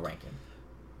personal ranking?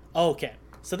 Okay,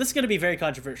 so this is going to be very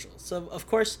controversial. So, of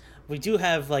course, we do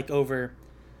have like over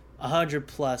 100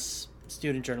 plus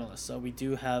student journalists, so we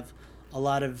do have a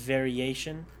lot of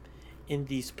variation in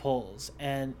these polls.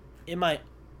 And in my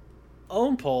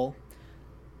own poll,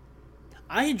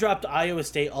 I dropped Iowa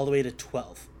State all the way to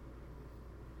 12.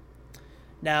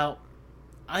 Now,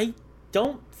 I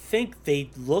don't think they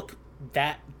look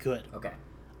that good. Okay.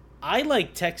 I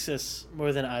like Texas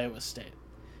more than Iowa State.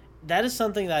 That is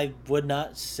something that I would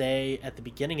not say at the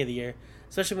beginning of the year,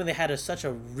 especially when they had such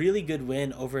a really good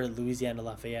win over Louisiana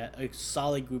Lafayette, a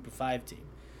solid group of 5 team.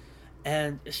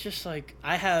 And it's just like,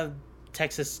 I have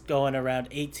Texas going around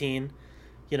 18,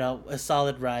 a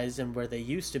solid rise in where they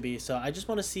used to be. So I just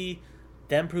want to see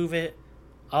them prove it.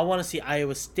 I want to see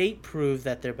Iowa State prove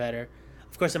that they're better.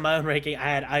 Of course, in my own ranking, I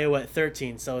had Iowa at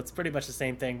 13, so it's pretty much the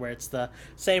same thing where it's the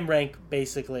same rank,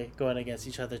 basically, going against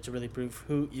each other to really prove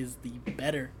who is the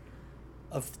better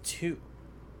of the two.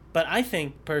 But I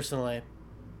think, personally,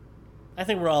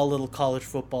 we're all a little college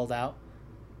footballed out.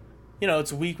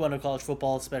 It's week 1 of college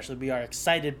football, especially. We are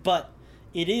excited, but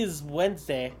it is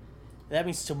Wednesday. That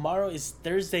means tomorrow is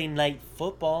Thursday night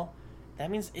football.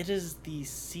 That means it is the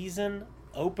season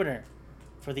opener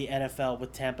for the NFL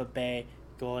with Tampa Bay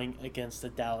going against the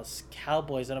Dallas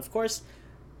Cowboys. And of course,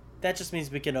 that just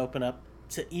means we can open up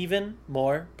to even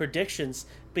more predictions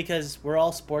because we're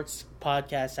all sports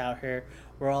podcasts out here.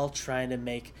 We're all trying to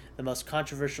make the most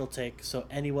controversial take so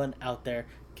anyone out there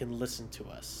can listen to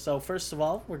us. So first of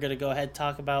all, we're going to go ahead and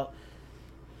talk about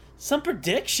some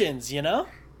predictions,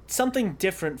 something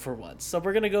different for once. So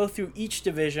we're going to go through each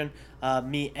division.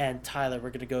 Me and Tyler, we're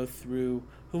going to go through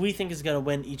who we think is going to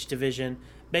win each division.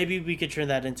 Maybe we could turn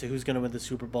that into who's going to win the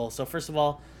Super Bowl. So first of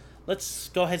all, let's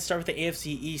go ahead and start with the AFC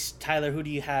East. Tyler, who do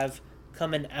you have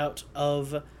coming out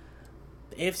of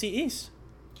the AFC East?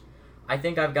 I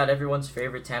think I've got everyone's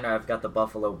favorite, Tanner. I've got the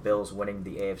Buffalo Bills winning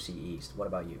the AFC East. What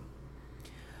about you?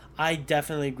 I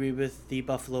definitely agree with the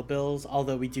Buffalo Bills,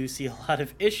 although we do see a lot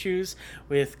of issues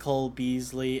with Cole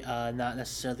Beasley not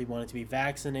necessarily wanting to be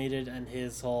vaccinated and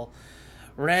his whole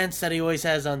rants that he always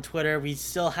has on Twitter. We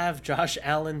still have Josh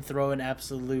Allen throwing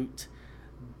absolute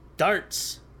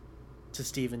darts to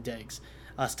Stephon Diggs.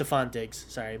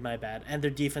 Sorry, my bad. And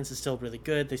their defense is still really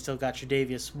good. They still got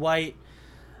Tre'Davious White,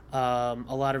 a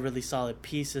lot of really solid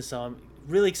pieces. So I'm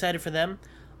really excited for them.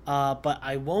 But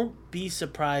I won't be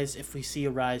surprised if we see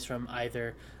a rise from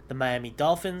either the Miami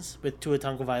Dolphins with Tua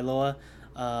Tagovailoa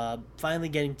finally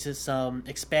getting to some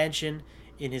expansion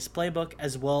in his playbook,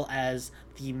 as well as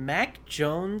the Mac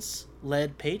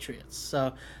Jones-led Patriots.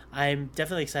 So I'm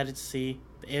definitely excited to see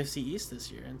the AFC East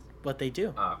this year and what they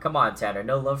do. Oh, come on, Tanner.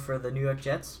 No love for the New York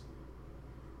Jets?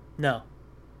 No.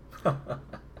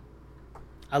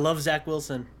 I love Zach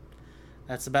Wilson.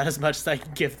 That's about as much as I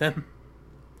can give them.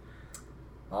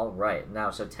 All right. Now,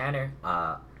 so Tanner,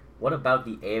 what about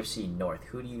the AFC North?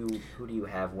 Who do you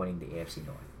have winning the AFC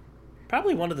North?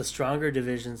 Probably one of the stronger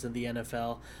divisions in the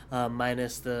NFL,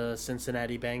 minus the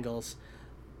Cincinnati Bengals.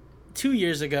 2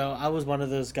 years ago, I was one of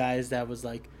those guys that was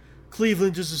like,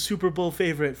 Cleveland is a Super Bowl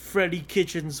favorite. Freddie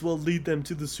Kitchens will lead them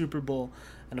to the Super Bowl.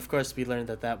 And of course, we learned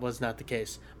that was not the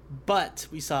case. But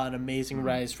we saw an amazing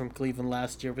rise from Cleveland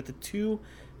last year with the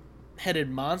two-headed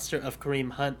monster of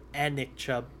Kareem Hunt and Nick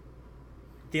Chubb.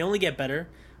 They only get better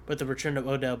with the return of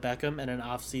Odell Beckham and an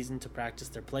offseason to practice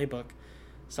their playbook.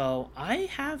 So I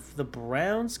have the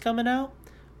Browns coming out,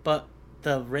 but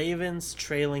the Ravens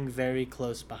trailing very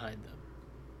close behind them.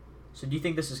 So do you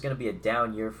think this is going to be a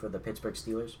down year for the Pittsburgh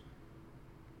Steelers?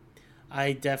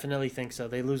 I definitely think so.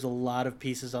 They lose a lot of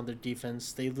pieces on their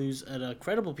defense. They lose an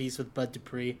incredible piece with Bud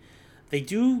Dupree. They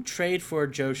do trade for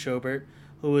Joe Schobert,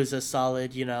 who is a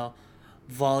solid,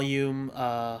 volume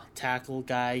tackle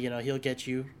guy. He'll get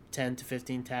you 10 to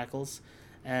 15 tackles,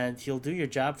 and he'll do your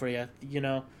job for you.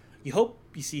 You hope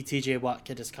you see TJ Watt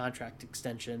get his contract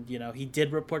extension. He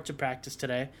did report to practice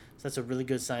today, so that's a really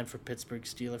good sign for Pittsburgh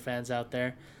Steelers fans out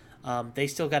there. They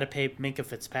still got to pay Minkah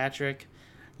Fitzpatrick.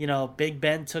 Big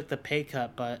Ben took the pay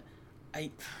cut, but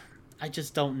I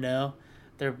just don't know.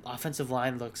 Their offensive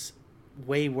line looks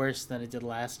way worse than it did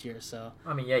last year. So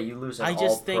I mean, yeah, you lose an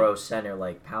all-pro center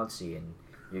like Pouncey, and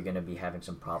you're going to be having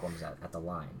some problems at the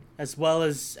line. As well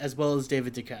as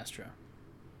David DeCastro.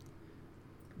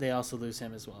 They also lose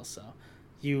him as well. So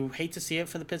you hate to see it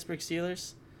for the Pittsburgh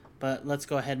Steelers, but let's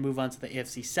go ahead and move on to the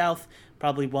AFC South.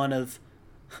 Probably one of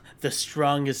the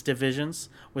strongest divisions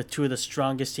with two of the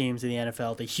strongest teams in the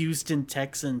NFL, the Houston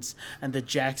Texans and the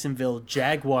Jacksonville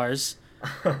Jaguars.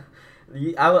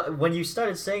 When you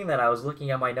started saying that, I was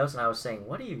looking at my notes and I was saying,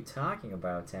 "What are you talking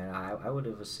about, Tan?" I would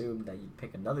have assumed that you'd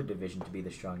pick another division to be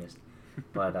the strongest,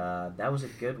 but that was a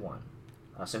good one.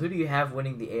 So who do you have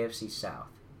winning the AFC South?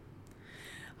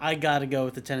 I gotta go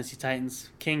with the Tennessee Titans.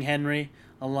 King Henry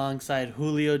alongside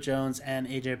Julio Jones and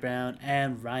A.J. Brown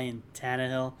and Ryan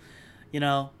Tannehill. You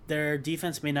know, their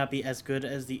defense may not be as good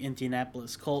as the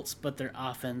Indianapolis Colts, but their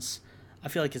offense, I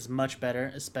feel like, is much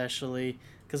better, especially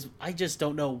because I just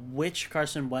don't know which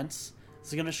Carson Wentz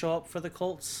is going to show up for the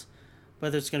Colts,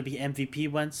 whether it's going to be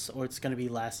MVP Wentz or it's going to be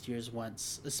last year's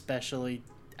Wentz, especially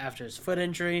after his foot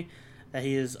injury that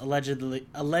he is allegedly,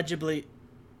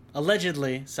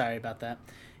 sorry about that,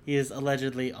 he is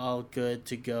allegedly all good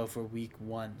to go for week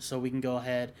 1. So we can go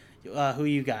ahead. Who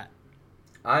you got?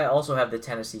 I also have the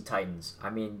Tennessee Titans. I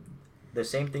mean, the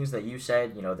same things that you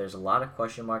said. You know, there's a lot of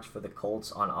question marks for the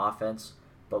Colts on offense,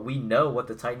 but we know what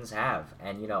the Titans have.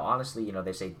 And, you know, honestly, you know,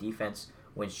 they say defense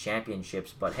wins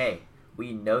championships, but hey,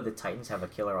 we know the Titans have a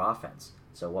killer offense.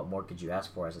 So what more could you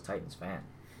ask for as a Titans fan?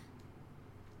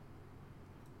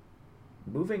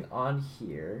 Moving on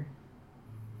here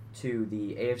to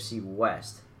the AFC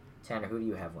West. Tanner, who do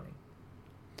you have winning?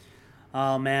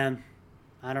 Oh, man.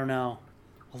 I don't know.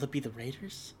 Will it be the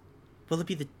Raiders? Will it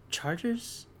be the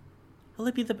Chargers? Will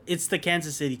it be the... It's the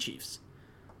Kansas City Chiefs.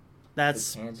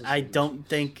 I don't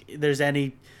think there's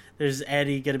going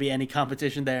to be any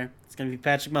competition there. It's going to be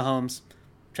Patrick Mahomes,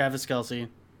 Travis Kelce,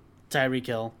 Tyreek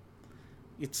Hill.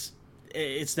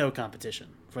 It's no competition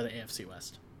for the AFC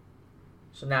West.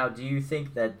 So now, do you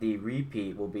think that the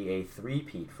repeat will be a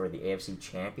three-peat for the AFC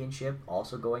Championship,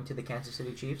 also going to the Kansas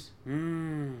City Chiefs?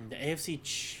 The AFC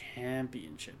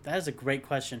Championship. That is a great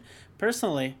question.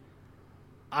 Personally,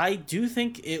 I do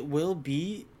think it will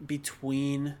be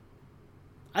between...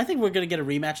 I think we're going to get a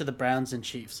rematch of the Browns and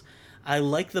Chiefs. I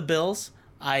like the Bills.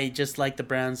 I just like the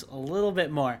Browns a little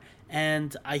bit more.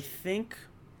 And I think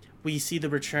we see the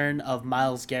return of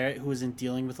Myles Garrett, who isn't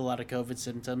dealing with a lot of COVID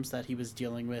symptoms that he was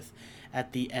dealing with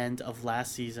at the end of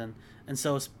last season. And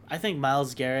so I think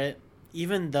Myles Garrett,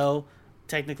 even though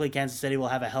technically Kansas City will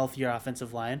have a healthier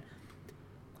offensive line,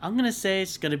 I'm going to say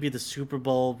it's going to be the Super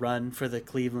Bowl run for the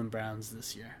Cleveland Browns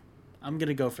this year. I'm going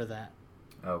to go for that.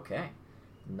 Okay.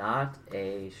 Not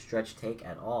a stretch take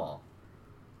at all.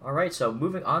 All right, so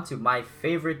moving on to my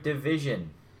favorite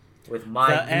division with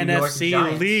my the New York NFC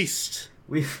Giants. least.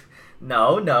 We've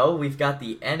got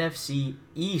the NFC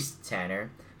East,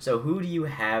 Tanner. So who do you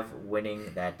have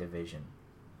winning that division?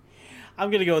 I'm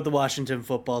going to go with the Washington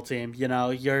football team. You know,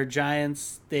 your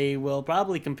Giants, they will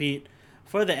probably compete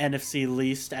for the NFC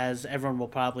least, as everyone will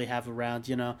probably have around,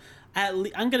 you know.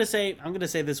 I'm going to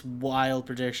say this wild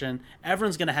prediction.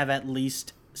 Everyone's going to have at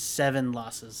least 7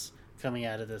 losses coming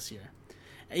out of this year.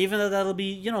 Even though that'll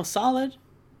be, you know, solid.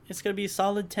 It's going to be a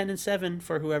solid 10-7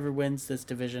 for whoever wins this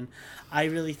division. I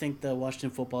really think the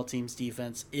Washington football team's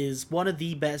defense is one of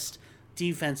the best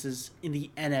defenses in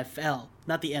the NFL.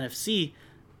 Not the NFC,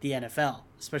 the NFL.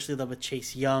 Especially though with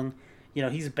Chase Young. You know,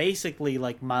 he's basically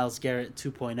like Myles Garrett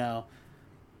 2.0.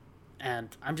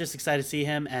 And I'm just excited to see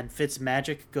him and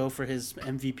Fitzmagic go for his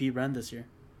MVP run this year.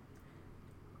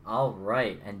 All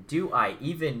right, and do I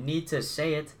even need to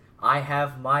say it? I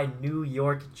have my New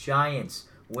York Giants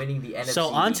winning the NFC So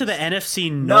on to the East.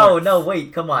 NFC North. No,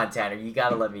 wait, come on, Tanner. You got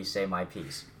to let me say my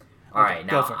piece. All right,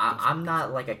 now, I'm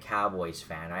not like a Cowboys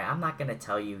fan. Right? I'm not going to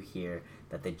tell you here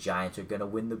that the Giants are going to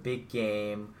win the big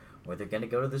game or they're going to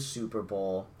go to the Super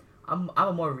Bowl. I'm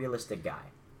a more realistic guy.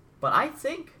 But I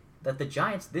think that the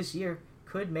Giants this year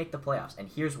could make the playoffs, and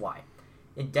here's why.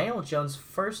 In Daniel Jones'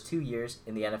 first 2 years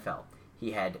in the NFL,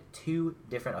 he had 2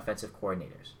 different offensive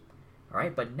coordinators. All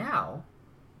right, but now,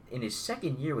 in his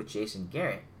second year with Jason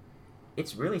Garrett,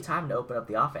 it's really time to open up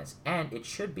the offense, and it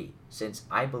should be, since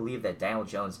I believe that Daniel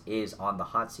Jones is on the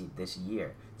hot seat this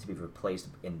year to be replaced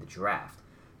in the draft.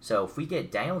 So if we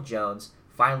get Daniel Jones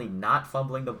finally not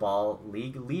fumbling the ball,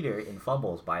 league leader in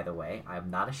fumbles, by the way,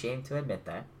 I'm not ashamed to admit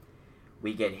that,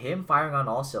 we get him firing on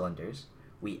all cylinders,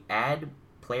 we add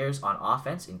players on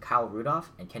offense in Kyle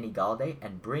Rudolph and Kenny Galladay,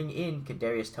 and bring in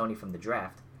Kadarius Toney from the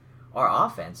draft, our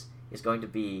offense is going to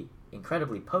be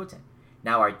incredibly potent.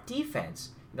 Now our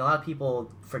defense, you know, a lot of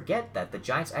people forget that the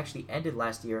Giants actually ended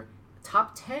last year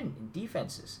top 10 in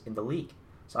defenses in the league.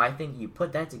 So I think you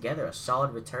put that together, a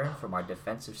solid return from our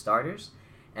defensive starters,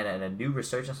 and a new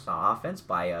resurgence on offense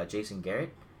by Jason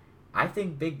Garrett. I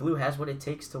think Big Blue has what it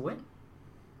takes to win.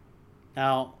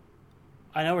 Now,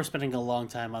 I know we're spending a long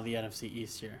time on the NFC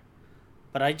East here,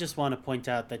 but I just want to point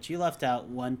out that you left out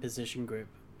one position group,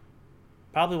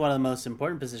 probably one of the most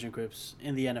important position groups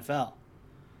in the NFL.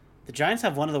 The Giants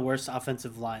have one of the worst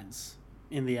offensive lines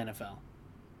in the NFL.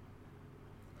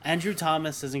 Andrew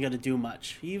Thomas isn't going to do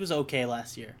much. He was okay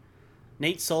last year.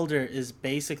 Nate Solder is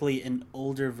basically an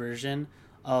older version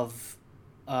of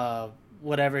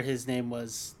whatever his name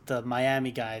was, the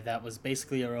Miami guy that was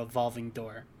basically a revolving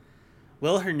door.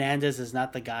 Will Hernandez is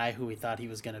not the guy who we thought he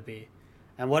was going to be.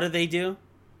 And what did they do?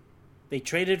 They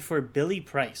traded for Billy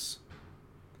Price.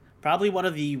 Probably one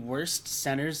of the worst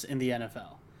centers in the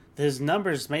NFL. His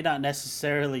numbers may not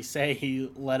necessarily say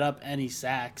he let up any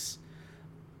sacks,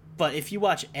 but if you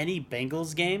watch any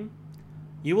Bengals game,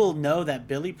 you will know that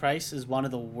Billy Price is one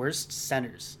of the worst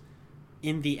centers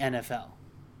in the NFL.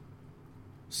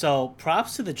 So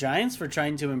props to the Giants for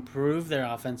trying to improve their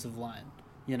offensive line.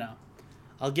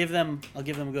 I'll give them a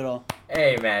good old.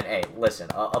 Hey man, hey, listen,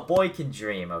 a boy can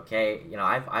dream, okay?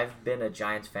 I've been a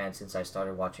Giants fan since I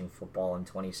started watching football in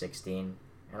 2016,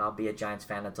 and I'll be a Giants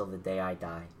fan until the day I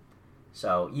die.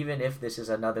 So even if this is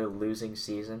another losing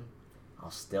season,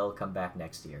 I'll still come back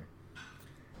next year.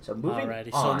 So moving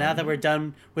Alrighty. on. So now that we're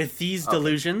done with these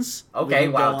delusions, okay,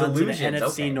 we can wow, go on delusions. to the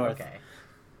NFC okay, North. Okay.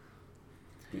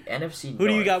 The NFC North. Who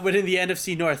do you got winning the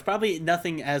NFC North? Probably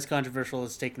nothing as controversial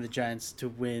as taking the Giants to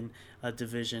win a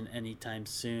division anytime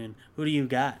soon. Who do you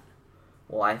got?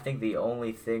 Well, I think the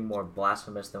only thing more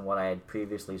blasphemous than what I had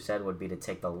previously said would be to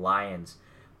take the Lions.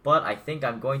 But I think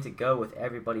I'm going to go with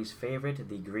everybody's favorite,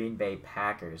 the Green Bay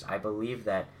Packers. I believe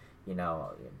that,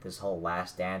 this whole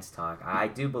last dance talk, I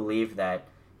do believe that,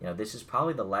 this is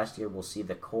probably the last year we'll see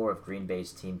the core of Green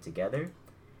Bay's team together.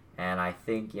 And I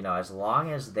think, as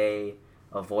long as they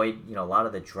avoid, a lot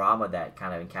of the drama that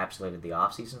kind of encapsulated the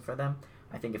offseason for them,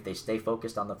 I think if they stay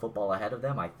focused on the football ahead of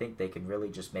them, I think they can really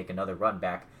just make another run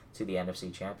back to the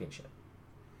NFC Championship.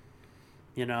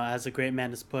 As a great man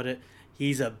has put it,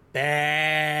 he's a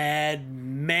bad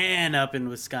man up in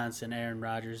Wisconsin, Aaron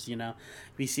Rodgers.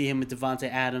 We see him with Devontae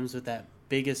Adams with that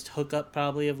biggest hookup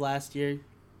probably of last year,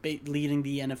 leading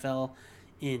the NFL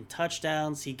in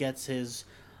touchdowns. He gets his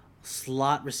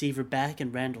slot receiver back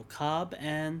in Randall Cobb,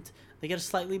 and they get a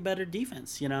slightly better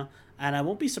defense, And I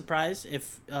won't be surprised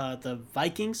if the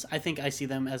Vikings, I think I see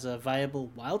them as a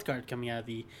viable wild card coming out of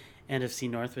the NFC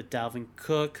North with Dalvin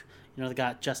Cook. They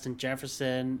got Justin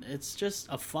Jefferson. It's just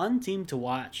a fun team to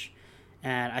watch.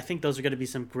 And I think those are going to be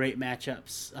some great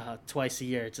matchups twice a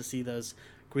year to see those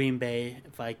Green Bay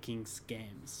Vikings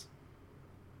games.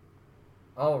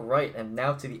 All right, and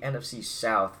now to the NFC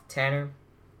South. Tanner,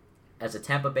 as a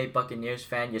Tampa Bay Buccaneers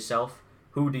fan yourself,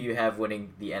 who do you have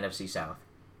winning the NFC South?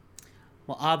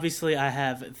 Well, obviously, I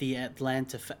have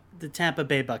the Tampa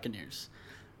Bay Buccaneers.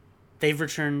 They've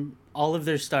returned all of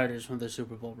their starters from their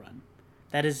Super Bowl run.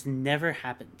 That has never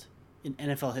happened in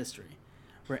NFL history,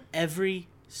 where every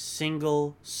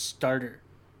single starter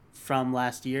from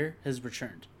last year has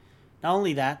returned. Not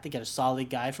only that, they get a solid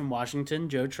guy from Washington,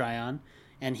 Joe Tryon,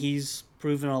 and he's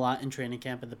proven a lot in training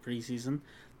camp in the preseason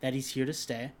that he's here to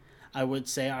stay. I would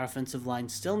say our offensive line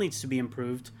still needs to be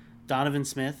improved. Donovan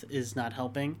Smith is not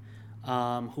helping.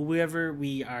 Whoever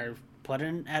we are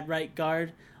putting at right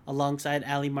guard alongside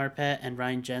Ali Marpet and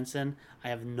Ryan Jensen, I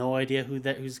have no idea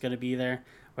who's going to be there.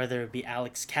 Whether it be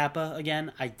Alex Kappa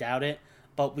again, I doubt it.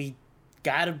 But we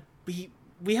have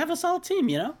a solid team,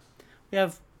 We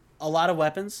have a lot of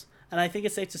weapons. And I think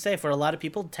it's safe to say for a lot of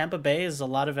people, Tampa Bay is a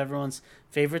lot of everyone's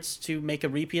favorites to make a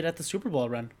repeat at the Super Bowl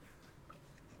run.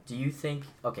 Do you think...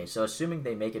 Okay, so assuming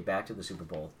they make it back to the Super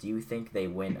Bowl, do you think they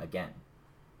win again?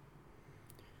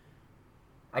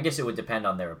 I guess it would depend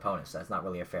on their opponents. That's not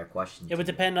really a fair question. It would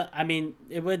depend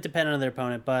on their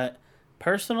opponent. But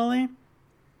personally,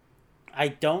 I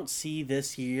don't see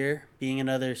this year being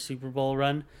another Super Bowl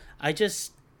run.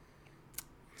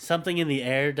 Something in the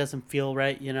air doesn't feel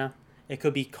right, It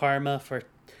could be karma for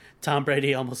Tom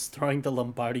Brady almost throwing the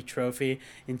Lombardi trophy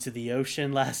into the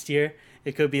ocean last year.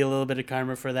 It could be a little bit of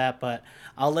karma for that, but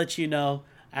I'll let you know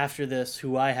after this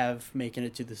who I have making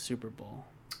it to the Super Bowl.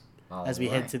 As we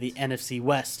head to the NFC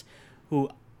West, who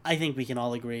I think we can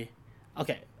all agree.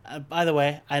 Okay, by the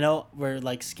way, I know we're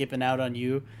skipping out on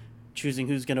you choosing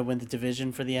who's going to win the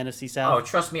division for the NFC South. Oh,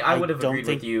 trust me, I would have agreed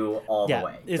with you all the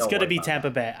way. It's going to be Tampa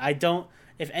Bay.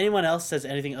 If anyone else says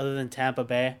anything other than Tampa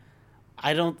Bay,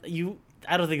 I don't think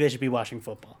they should be watching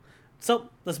football. So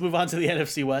let's move on to the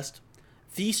NFC West,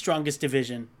 the strongest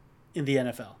division in the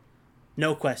NFL.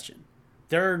 No question.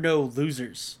 There are no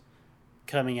losers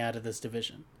coming out of this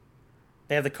division.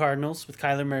 They have the Cardinals with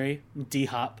Kyler Murray and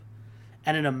D-Hop,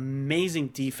 and an amazing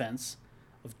defense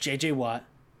of J.J. Watt,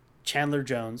 Chandler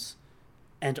Jones,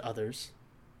 and others.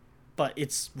 But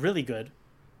it's really good.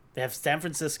 They have San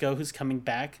Francisco, who's coming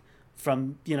back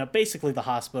from, basically the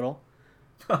hospital.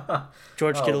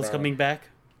 George Kittle's coming back.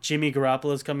 Jimmy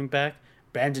Garoppolo's coming back.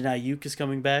 Brandon Ayuk is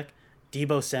coming back.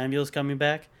 Deebo Samuel's coming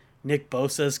back. Nick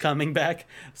Bosa is coming back.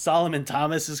 Solomon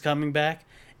Thomas is coming back.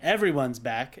 Everyone's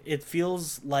back. It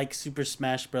feels like Super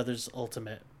Smash Bros.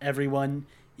 Ultimate. Everyone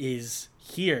is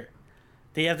here.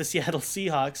 They have the Seattle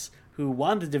Seahawks, who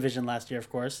won the division last year, of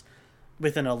course,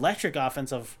 with an electric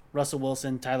offense of Russell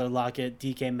Wilson, Tyler Lockett,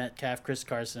 DK Metcalf, Chris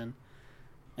Carson.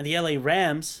 And the LA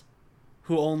Rams,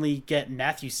 who only get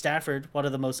Matthew Stafford, one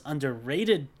of the most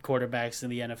underrated quarterbacks in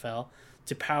the NFL,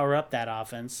 to power up that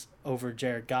offense over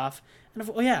Jared Goff. And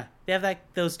they have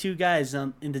those two guys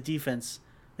in the defense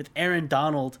with Aaron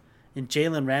Donald and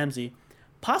Jalen Ramsey,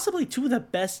 possibly two of the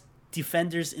best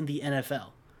defenders in the NFL.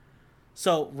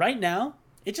 So right now,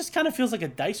 it just kind of feels like a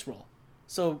dice roll.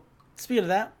 So speaking of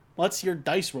that, what's your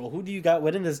dice roll? Who do you got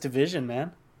winning this division,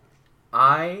 man?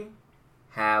 I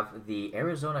have the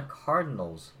Arizona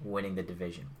Cardinals winning the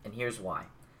division, and here's why.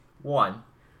 One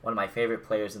of my favorite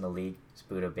players in the league is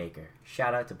Buda Baker.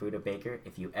 Shout out to Buda Baker.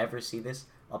 If you ever see this,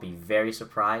 I'll be very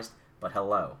surprised, but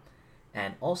hello.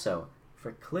 And also,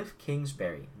 for Cliff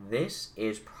Kingsbury, this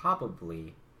is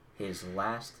probably his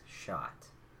last shot.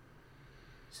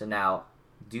 So now,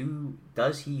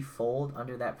 does he fold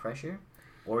under that pressure,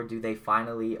 or do they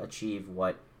finally achieve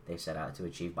what they set out to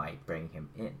achieve by bringing him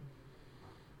in?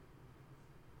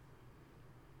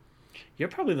 You're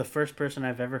probably the first person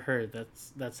I've ever heard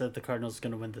that said the Cardinals are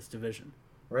going to win this division.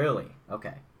 Really?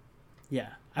 Okay.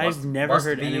 Yeah. I've never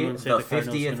heard anyone say the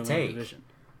Cardinals are going to win the division.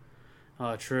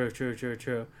 Oh, true.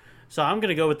 So I'm going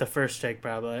to go with the first take,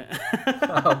 probably.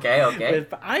 Okay.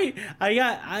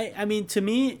 I mean, to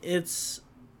me,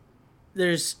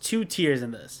 there's two tiers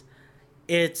in this.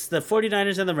 It's the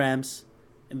 49ers and the Rams,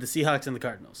 and the Seahawks and the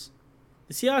Cardinals.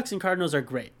 The Seahawks and Cardinals are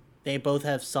great. They both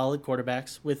have solid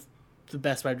quarterbacks with the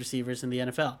best wide receivers in the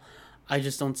NFL. I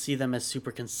just don't see them as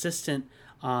super consistent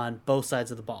on both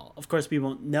sides of the ball. Of course, we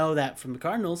won't know that from the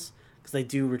Cardinals because they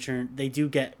do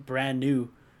get brand new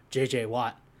J.J.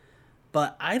 Watt.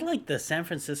 But I like the San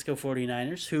Francisco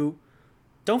 49ers, who,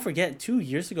 don't forget, 2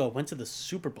 years ago went to the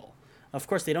Super Bowl. Of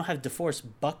course, they don't have DeForest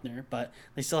Buckner, but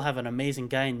they still have an amazing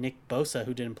guy, Nick Bosa,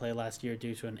 who didn't play last year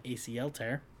due to an ACL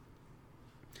tear.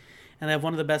 And they have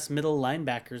one of the best middle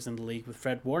linebackers in the league with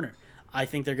Fred Warner. I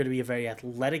think they're going to be a very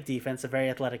athletic defense, a very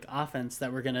athletic offense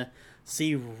that we're going to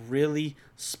see really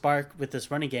spark with this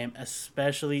running game,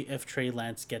 especially if Trey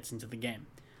Lance gets into the game.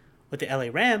 With the LA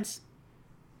Rams,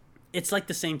 it's like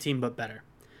the same team but better.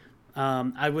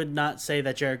 I would not say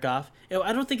that Jared Goff...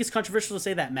 I don't think it's controversial to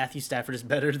say that Matthew Stafford is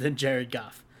better than Jared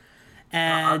Goff.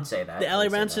 And I'd say that. The LA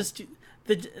Rams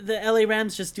the LA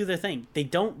Rams just do their thing. They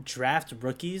don't draft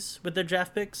rookies with their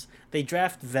draft picks. They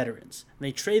draft veterans.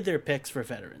 They trade their picks for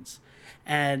veterans.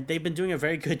 And they've been doing a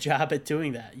very good job at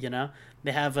doing that, you know?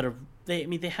 They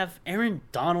have Aaron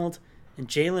Donald and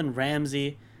Jalen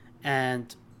Ramsey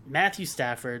and Matthew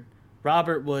Stafford,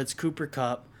 Robert Woods, Cooper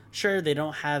Kupp. Sure, they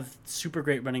don't have super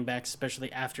great running backs,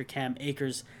 especially after Cam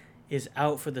Akers is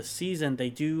out for the season. They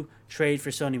do trade for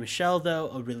Sony Michel, though,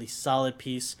 a really solid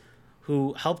piece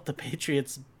who helped the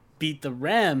Patriots beat the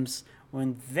Rams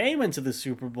when they went to the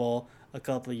Super Bowl a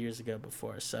couple of years ago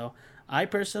before. So I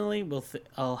personally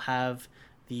I'll have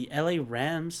the LA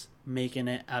Rams making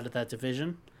it out of that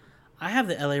division. I have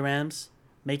the LA Rams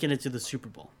making it to the Super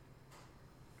Bowl.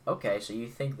 Okay, so you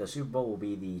think the Super Bowl will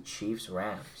be the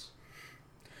Chiefs-Rams?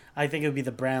 I think it would be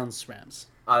the Browns-Rams.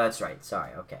 Oh, that's right.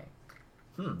 Sorry. Okay.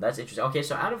 That's interesting. Okay,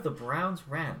 so out of the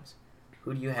Browns-Rams,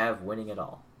 who do you have winning it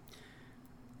all?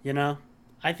 You know,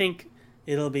 I think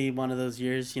it'll be one of those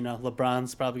years, you know,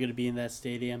 LeBron's probably going to be in that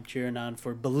stadium cheering on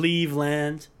for Believe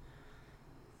Land.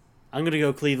 I'm going to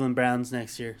go Cleveland Browns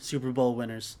next year. Super Bowl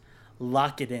winners.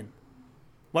 Lock it in.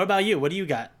 What about you? What do you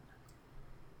got?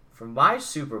 For my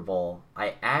Super Bowl,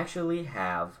 I actually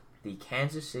have the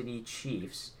Kansas City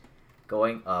Chiefs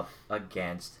going up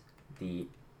against the...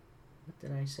 What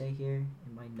did I say here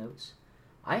in my notes?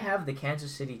 I have the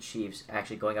Kansas City Chiefs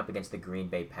actually going up against the Green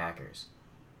Bay Packers.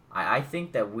 I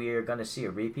think that we're going to see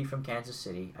a repeat from Kansas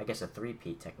City. I guess a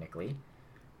three-peat, technically.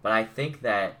 But I think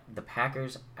that the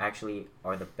Packers actually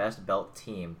are the best built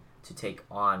team to take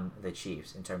on the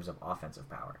Chiefs in terms of offensive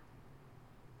power.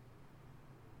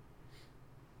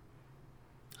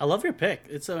 I love your pick.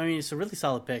 It's a really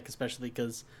solid pick, especially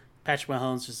because Patrick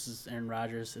Mahomes versus Aaron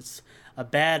Rodgers. It's a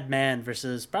bad man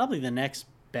versus probably the next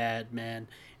bad man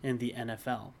in the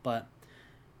NFL. But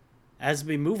as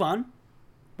we move on,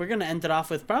 we're going to end it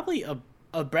off with probably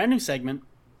a brand new segment.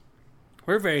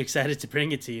 We're very excited to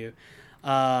bring it to you.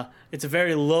 It's a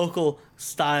very local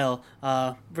style.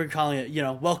 We're calling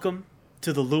it, Welcome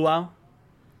to the Luau.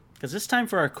 Because it's time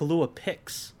for our Kalua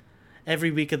Picks.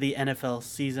 every week of the NFL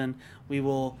season, we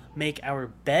will make our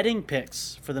betting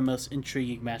picks for the most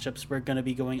intriguing matchups. We're going to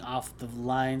be going off the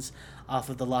lines, off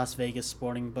of the Las Vegas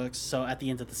sporting books. So at the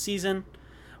end of the season,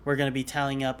 we're going to be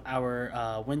tallying up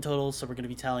our win totals. So we're going to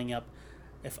be tallying up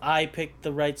if I pick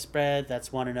the right spread, that's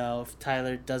 1-0. If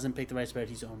Tyler doesn't pick the right spread,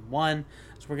 he's 0-1.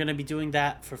 So we're going to be doing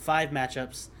that for 5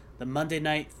 matchups, the Monday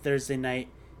night, Thursday night,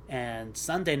 and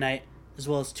Sunday night, as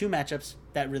well as 2 matchups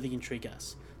that really intrigue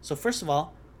us. So first of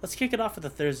all, let's kick it off with the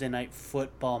Thursday night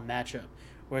football matchup,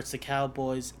 where it's the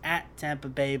Cowboys at Tampa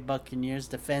Bay Buccaneers,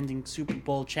 defending Super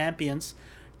Bowl champions.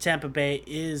 Tampa Bay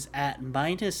is at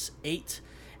 -8.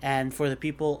 And for the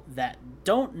people that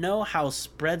don't know how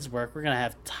spreads work, we're going to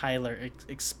have Tyler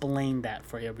explain that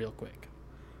for you real quick.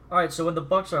 All right, so when the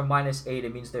Bucs are -8,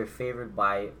 it means they're favored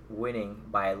by winning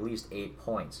by at least 8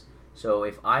 points. So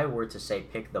if I were to say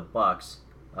pick the Bucs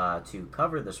to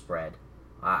cover the spread,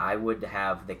 I would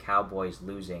have the Cowboys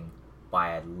losing by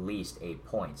at least 8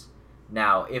 points.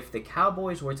 Now, if the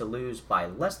Cowboys were to lose by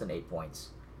less than 8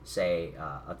 points, say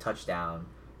a touchdown,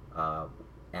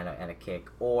 and a kick,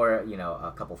 or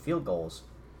a couple field goals,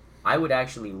 I would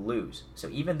actually lose. So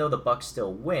even though the Bucs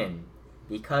still win,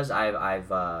 because I've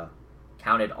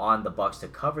counted on the Bucs to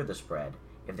cover the spread,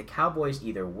 if the Cowboys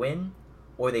either win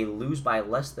or they lose by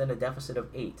less than a deficit of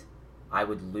 8, I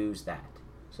would lose that.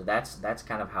 So that's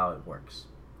kind of how it works.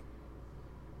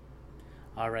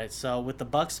 All right. So with the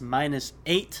Bucs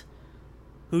 -8,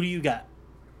 who do you got?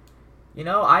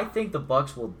 I think the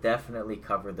Bucs will definitely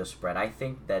cover the spread. I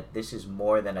think that this is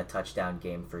more than a touchdown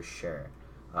game for sure.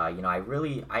 I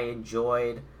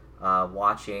enjoyed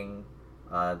watching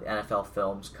the NFL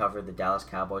films cover the Dallas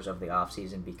Cowboys over the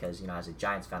offseason because, as a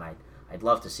Giants fan, I'd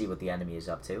love to see what the enemy is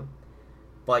up to.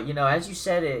 But, as you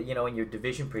said, in your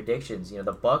division predictions,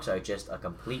 the Bucs are just a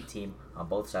complete team on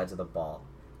both sides of the ball.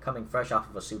 Coming fresh off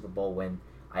of a Super Bowl win,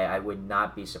 I would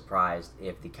not be surprised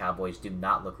if the Cowboys do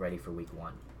not look ready for Week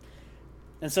 1.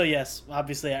 And so, yes,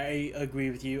 obviously I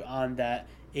agree with you on that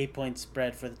 8-point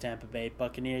spread for the Tampa Bay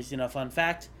Buccaneers. Fun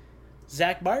fact,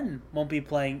 Zach Martin won't be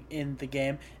playing in the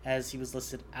game as he was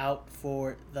listed out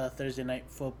for the Thursday Night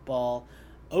Football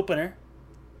opener.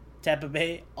 Tampa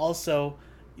Bay also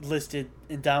listed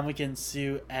Ndamukong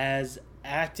Suh as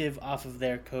active off of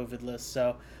their COVID list.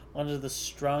 So one of the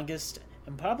strongest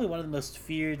and probably one of the most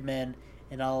feared men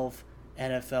in all of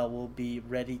NFL will be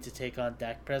ready to take on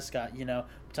Dak Prescott. We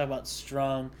talk about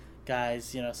strong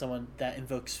guys, someone that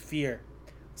invokes fear.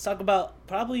 Let's talk about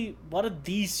probably one of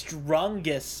the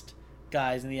strongest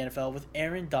guys in the NFL with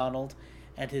Aaron Donald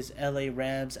and his LA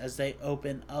Rams as they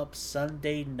open up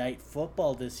Sunday Night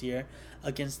Football this year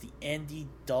against the Andy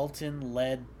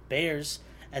Dalton-led Bears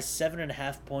as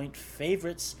 7.5-point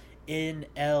favorites in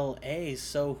LA.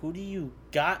 So who do you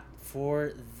got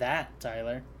for that,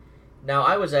 Tyler? Now,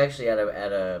 I was actually at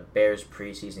a Bears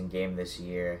preseason game this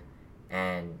year,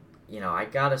 and, I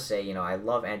gotta say, I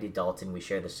love Andy Dalton. We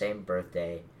share the same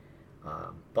birthday,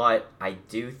 but I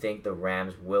do think the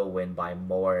Rams will win by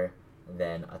more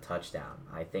than a touchdown.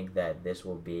 I think that this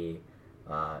will be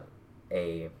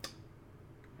a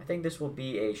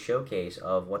showcase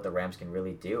of what the Rams can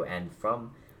really do, and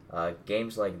from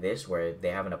games like this where they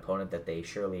have an opponent that they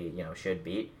surely, should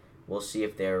beat, we'll see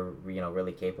if they're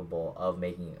really capable of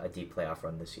making a deep playoff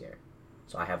run this year.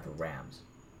 So I have the Rams.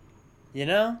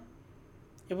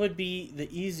 It would be the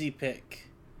easy pick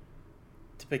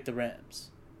to pick the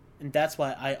Rams. And that's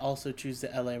why I also choose the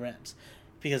LA Rams.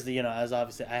 Because, as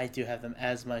obviously I do have them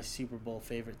as my Super Bowl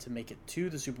favorite to make it to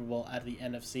the Super Bowl out of the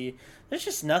NFC. There's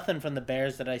just nothing from the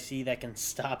Bears that I see that can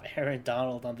stop Aaron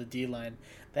Donald on the D-line.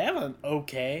 They have an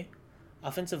okay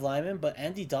offensive lineman, but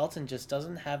Andy Dalton just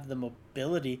doesn't have the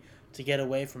mobility to get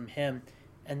away from him.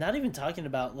 And not even talking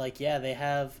about, they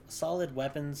have solid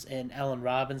weapons in Allen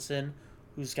Robinson,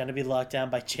 who's going to be locked down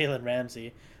by Jalen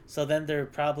Ramsey. So then they're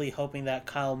probably hoping that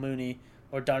Darnell Mooney,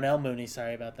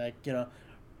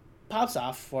 pops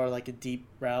off for a deep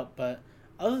route. But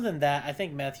other than that, I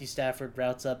think Matthew Stafford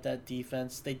routes up that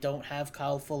defense. They don't have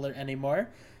Kyle Fuller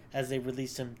anymore as they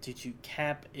released him due to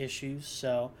cap issues.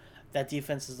 So that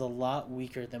defense is a lot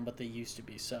weaker than what they used to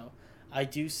be. So I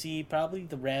do see probably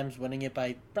the Rams winning it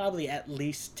by probably at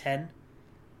least 10.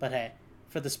 But hey,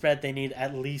 for the spread, they need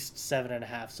at least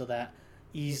 7.5, so that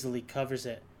easily covers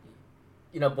it.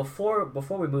 Before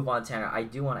we move on, Tanner, I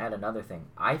do want to add another thing.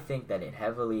 I think that it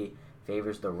heavily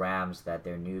favors the Rams that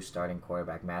their new starting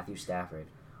quarterback, Matthew Stafford,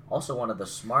 also one of the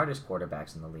smartest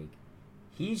quarterbacks in the league,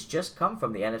 he's just come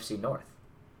from the NFC North.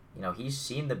 He's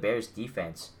seen the Bears'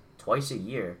 defense twice a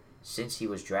year since he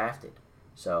was drafted.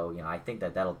 So, I think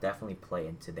that that'll definitely play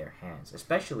into their hands,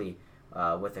 especially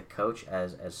with a coach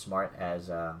as smart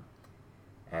as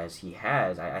as he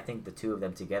has, I think the two of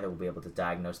them together will be able to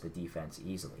diagnose the defense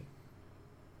easily.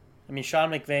 I mean,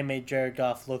 Sean McVay made Jared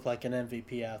Goff look like an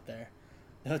MVP out there.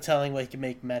 No telling what he can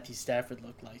make Matthew Stafford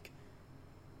look like.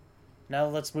 Now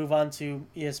let's move on to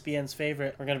ESPN's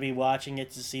favorite. We're going to be watching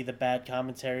it to see the bad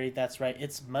commentary. That's right,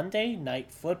 it's Monday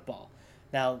Night Football.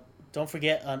 Now, don't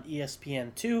forget on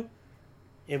ESPN2,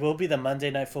 it will be the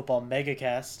Monday Night Football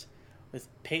megacast with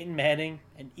Peyton Manning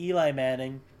and Eli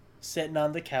Manning sitting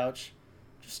on the couch,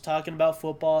 just talking about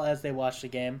football as they watch the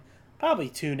game. Probably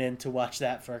tune in to watch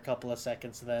that for a couple of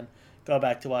seconds, then go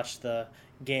back to watch the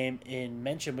game in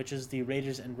mention, which is the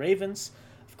Raiders and Ravens.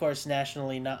 Of course,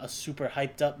 nationally, not a super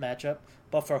hyped up matchup,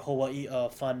 but for Hawaii, a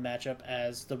fun matchup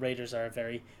as the Raiders are a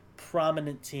very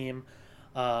prominent team,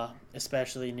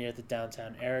 especially near the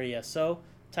downtown area. So,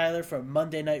 Tyler, for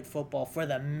Monday Night Football, for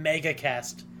the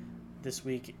megacast this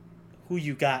week, who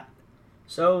you got?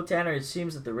 So, Tanner, it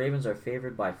seems that the Ravens are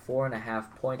favored by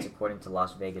 4.5 points according to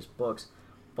Las Vegas books.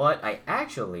 But I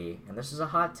actually, and this is a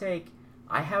hot take,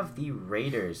 I have the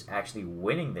Raiders actually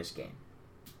winning this game.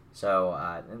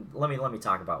 So let me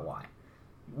talk about why.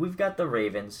 We've got the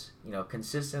Ravens,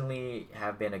 consistently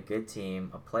have been a good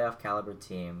team, a playoff caliber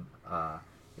team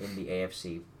in the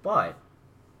AFC. But,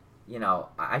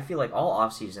 I feel like all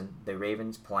offseason, the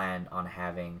Ravens planned on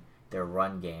having their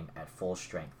run game at full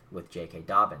strength with J.K.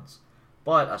 Dobbins.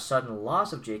 But a sudden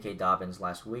loss of J.K. Dobbins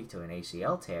last week to an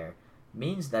ACL tear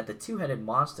means that the two-headed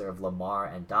monster of Lamar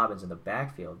and Dobbins in the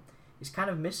backfield is kind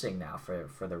of missing now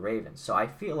for the Ravens. So I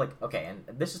feel like, okay,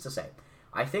 and this is to say,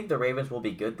 I think the Ravens will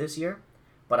be good this year,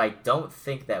 but I don't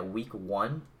think that week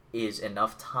 1 is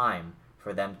enough time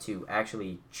for them to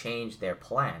actually change their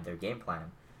game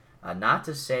plan. Not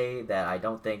to say that I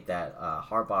don't think that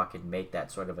Harbaugh could make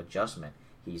that sort of adjustment.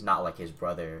 He's not like his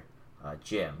brother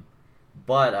Jim.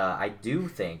 But I do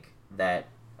think that,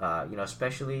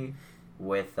 especially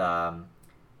with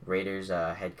Raiders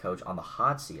head coach on the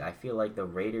hot seat, I feel like the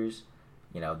Raiders,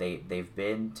 they've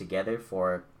been together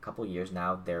for a couple years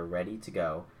now. They're ready to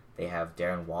go. They have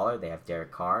Darren Waller. They have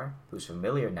Derek Carr, who's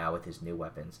familiar now with his new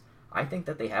weapons. I think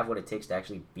that they have what it takes to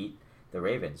actually beat the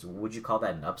Ravens. Would you call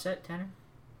that an upset, Tanner?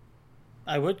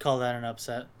 I would call that an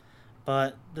upset.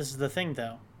 But this is the thing,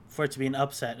 though. For it to be an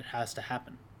upset, it has to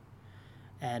happen.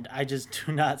 And I just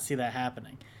do not see that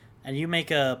happening. And you make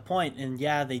a point, and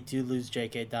yeah, they do lose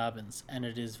J.K. Dobbins, and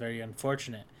it is very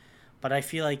unfortunate. But I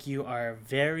feel like you are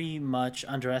very much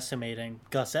underestimating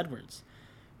Gus Edwards.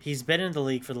 He's been in the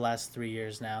league for the last 3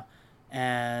 years now,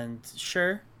 and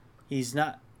sure, he's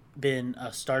not been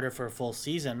a starter for a full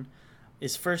season.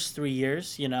 His first 3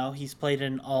 years, he's played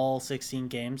in all 16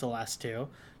 games, the last 2.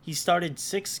 He started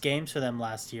 6 games for them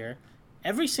last year.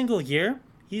 Every single year,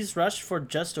 he's rushed for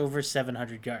just over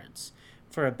 700 yards.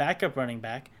 For a backup running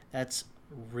back, that's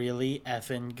really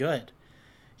effing good.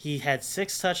 He had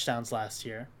 6 touchdowns last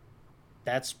year.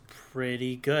 That's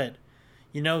pretty good.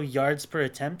 Yards per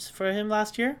attempt for him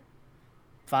last year?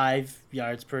 5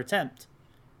 yards per attempt.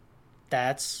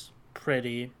 That's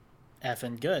pretty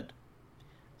effing good.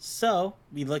 So,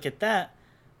 we look at that.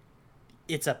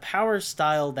 It's a power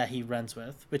style that he runs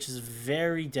with, which is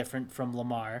very different from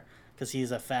Lamar, because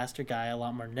he's a faster guy, a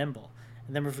lot more nimble.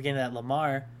 And then we're forgetting that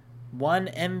Lamar won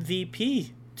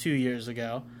MVP 2 years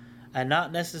ago, and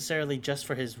not necessarily just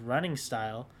for his running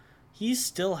style. He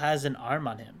still has an arm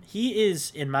on him. He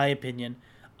is, in my opinion,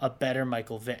 a better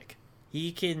Michael Vick.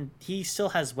 He still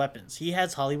has weapons. He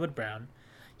has Hollywood Brown.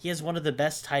 He has one of the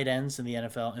best tight ends in the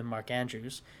NFL in Mark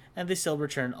Andrews, and they still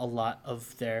return a lot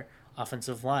of their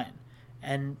offensive line.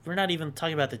 And we're not even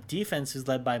talking about the defense, who's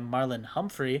led by Marlon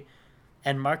Humphrey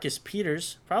and Marcus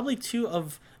Peters, probably 2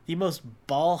 of the most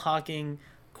ball-hawking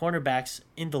cornerbacks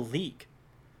in the league.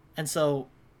 And so,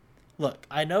 look,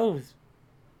 I know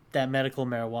that medical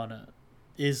marijuana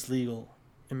is legal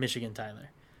in Michigan, Tyler.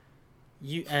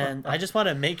 And I just want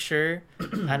to make sure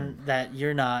that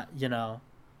you're not,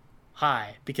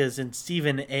 high. Because in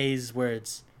Stephen A's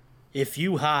words, if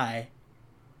you high,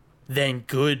 then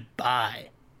goodbye.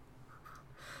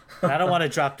 And I don't want to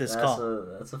drop this call.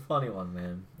 That's a funny one,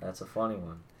 man. That's a funny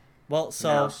one. Well, so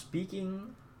now,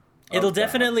 speaking it'll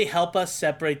definitely help us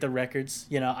separate the records.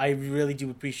 I really do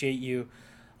appreciate you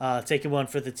taking one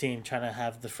for the team, trying to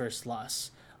have the first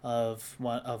loss of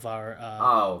one of our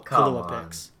Kalua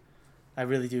Picks. I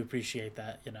really do appreciate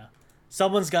that.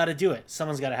 Someone's got to do it.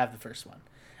 Someone's got to have the first one.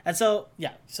 And so,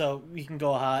 yeah, so we can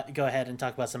go ahead and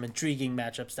talk about some intriguing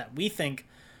matchups that we think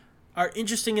are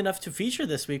interesting enough to feature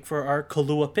this week for our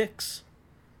Kalua Picks.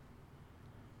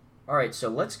 All right, so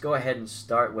let's go ahead and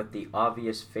start with the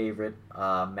obvious favorite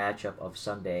matchup of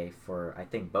Sunday for, I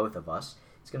think, both of us.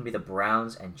 It's going to be the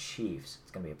Browns and Chiefs.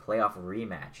 It's going to be a playoff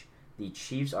rematch. the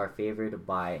Chiefs are favored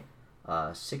by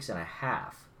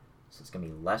 6.5. So it's gonna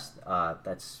be less.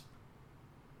 That's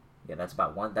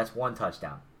about one. That's one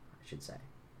touchdown, I should say.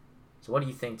 So what do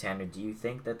you think, Tanner? Do you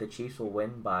think that the Chiefs will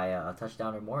win by a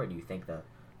touchdown or more, or do you think the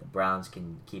Browns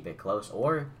can keep it close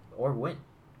or win?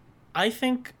 I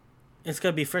think it's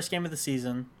going to be first game of the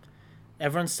season.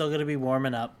 Everyone's still going to be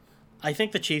warming up. I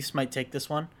think the Chiefs might take this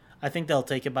one. I think they'll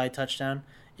take it by a touchdown.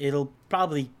 It'll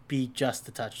probably be just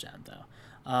a touchdown,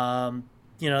 though.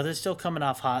 They're still coming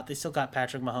off hot. They still got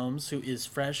Patrick Mahomes, who is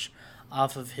fresh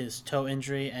off of his toe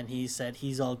injury, and he said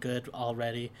he's all good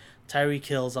already. Tyreek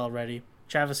Hill's already.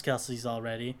 Travis Kelce's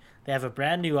already. They have a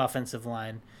brand new offensive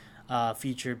line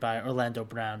featured by Orlando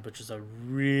Brown, which is a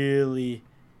really,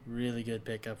 really good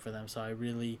pickup for them. So I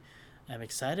really am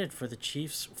excited for the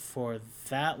Chiefs for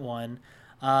that one.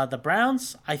 The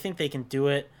Browns, I think they can do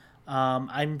it.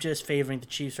 I'm just favoring the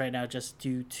Chiefs right now just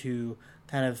due to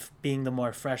kind of being the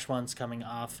more fresh ones coming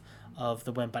off of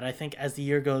the win. But I think as the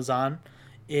year goes on,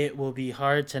 it will be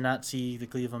hard to not see the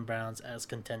Cleveland Browns as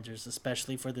contenders,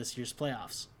 especially for this year's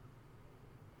playoffs.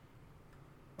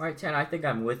 All right, Tan, I think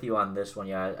I'm with you on this one.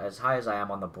 Yeah, as high as I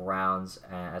am on the Browns,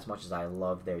 as much as I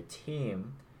love their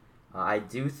team, I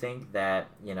do think that,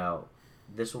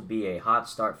 this will be a hot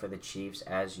start for the Chiefs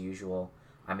as usual.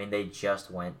 I mean, they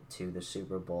just went to the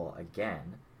Super Bowl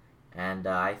again, and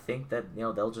I think that,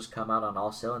 they'll just come out on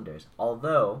all cylinders.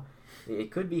 Although, it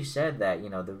could be said that,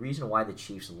 the reason why the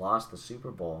Chiefs lost the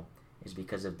Super Bowl is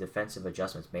because of defensive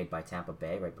adjustments made by Tampa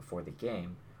Bay right before the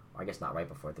game. Or I guess not right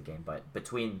before the game, but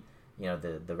between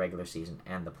the regular season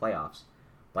and the playoffs.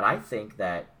 But I think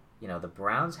that, the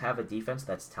Browns have a defense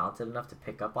that's talented enough to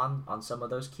pick up on some of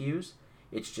those cues.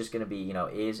 It's just going to be,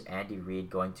 is Andy Reid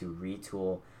going to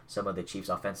retool some of the Chiefs'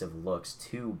 offensive looks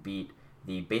to beat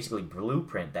the basically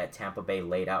blueprint that Tampa Bay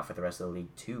laid out for the rest of the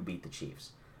league to beat the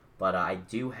Chiefs. But I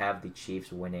do have the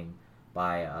Chiefs winning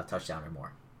by a touchdown or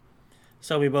more.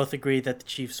 So we both agree that the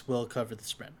Chiefs will cover the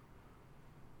spread.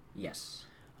 Yes.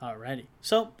 Alrighty.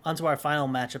 So, on to our final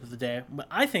matchup of the day.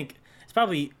 I think it's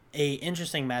probably a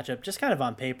interesting matchup, just kind of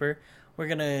on paper. We're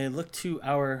going to look to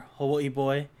our Hawaii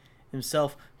boy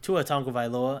himself, Tua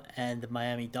Tagovailoa, and the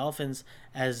Miami Dolphins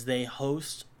as they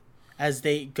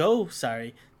go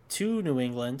to New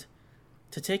England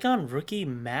to take on rookie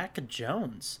Mac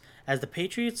Jones, as the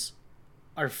Patriots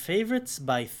are favorites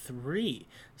by 3.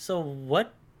 So,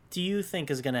 what do you think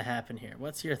is going to happen here?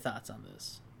 What's your thoughts on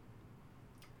this?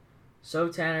 So,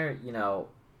 Tanner,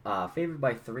 favored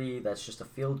by 3, that's just a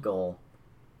field goal.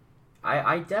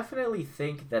 I definitely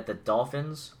think that the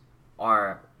Dolphins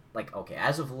are,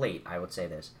 as of late, I would say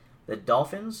this. The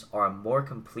Dolphins are a more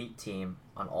complete team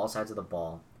on all sides of the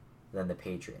ball than the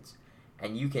Patriots.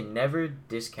 And you can never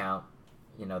discount,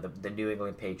 the New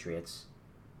England Patriots.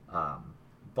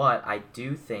 But I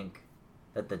do think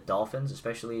that the Dolphins,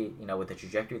 especially, with the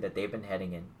trajectory that they've been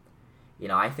heading in,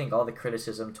 I think all the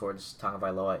criticism towards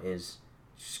Tagovailoa is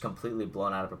just completely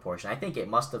blown out of proportion. I think it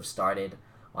must have started,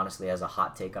 honestly, as a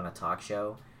hot take on a talk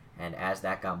show. And as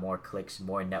that got more clicks,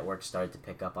 more networks started to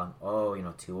pick up on,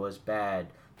 Tua's bad.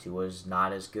 Tua's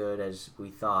not as good as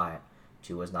we thought.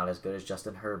 Tua's not as good as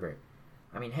Justin Herbert.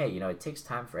 I mean, hey, it takes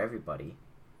time for everybody.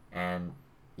 And,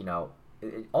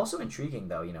 also intriguing,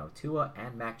 though, Tua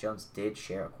and Mac Jones did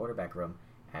share a quarterback room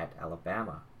at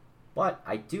Alabama. But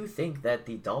I do think that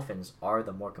the Dolphins are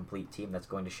the more complete team that's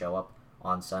going to show up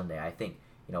on Sunday. I think,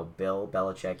 Bill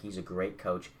Belichick, he's a great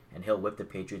coach, and he'll whip the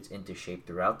Patriots into shape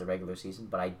throughout the regular season.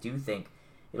 But I do think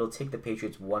it'll take the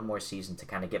Patriots one more season to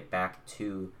kind of get back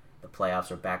to the playoffs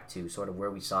or back to sort of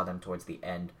where we saw them towards the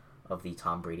end of the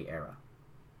Tom Brady era.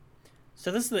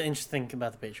 So this is the interesting thing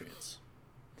about the Patriots.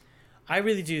 I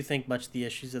really do think much of the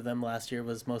issues of them last year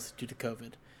was mostly due to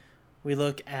COVID. We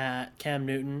look at Cam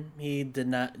Newton. He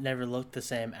never looked the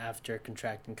same after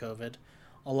contracting COVID.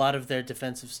 A lot of their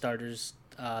defensive starters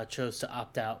chose to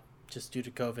opt out just due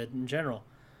to COVID in general.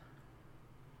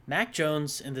 Mac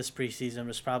Jones in this preseason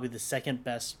was probably the second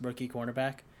best rookie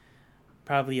cornerback,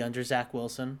 probably under Zach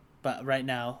Wilson. But right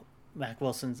now, Mac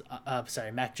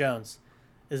Jones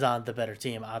is on the better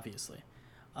team, obviously.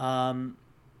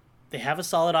 They have a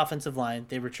solid offensive line.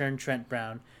 They returned Trent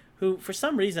Brown, who, for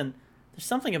some reason, there's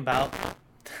something about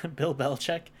Bill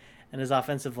Belichick and his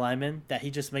offensive linemen that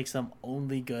he just makes them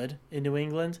only good in New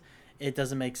England. It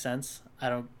doesn't make sense.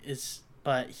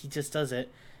 But he just does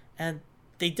it. And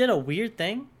they did a weird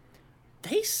thing.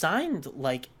 They signed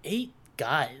 8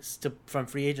 guys from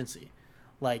free agency,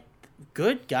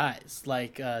 good guys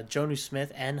like Jonnu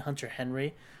Smith and Hunter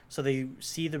Henry. So they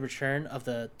see the return of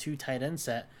the 2 tight end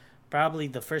set. Probably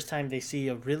the first time they see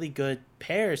a really good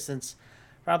pair since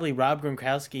probably Rob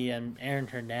Gronkowski and Aaron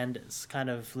Hernandez kind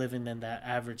of living in that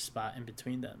average spot in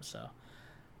between them. So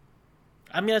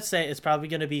I'm going to say it's probably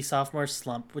going to be sophomore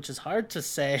slump, which is hard to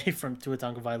say from Tua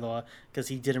Tagovailoa because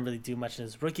he didn't really do much in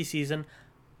his rookie season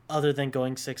other than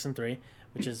going 6-3,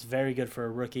 which is very good for a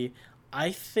rookie.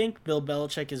 I think Bill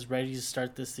Belichick is ready to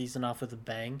start this season off with a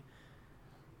bang.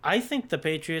 I think the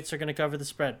Patriots are going to cover the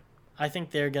spread. I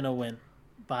think they're going to win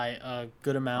by a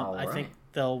good amount. All right. I think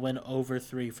they'll win over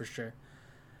 3 for sure.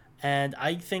 And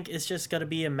I think it's just going to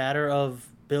be a matter of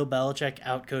Bill Belichick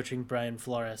outcoaching Brian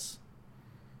Flores.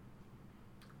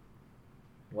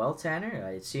 Well,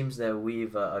 Tanner, it seems that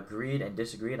we've agreed and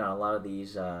disagreed on a lot of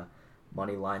these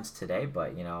money lines today,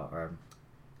 but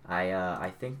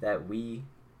I think that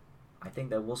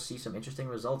we'll see some interesting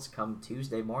results come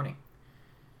Tuesday morning.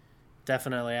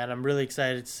 Definitely, and I'm really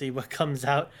excited to see what comes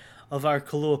out of our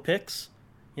Kalua Picks.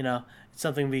 It's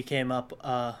something we came up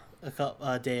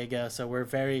a day ago, so we're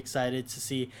very excited to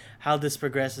see how this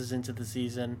progresses into the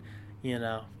season.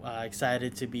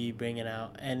 Excited to be bringing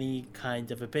out any kind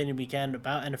of opinion we can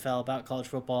about NFL, about college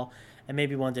football, and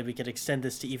maybe one day we could extend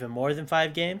this to even more than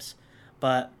 5 games.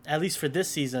 But at least for this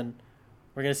season,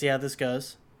 we're going to see how this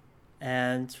goes,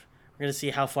 and we're going to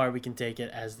see how far we can take it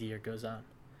as the year goes on.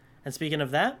 And speaking of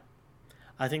that,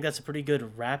 I think that's a pretty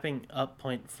good wrapping up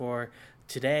point for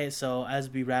today. So as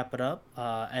we wrap it up,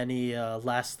 any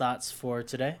last thoughts for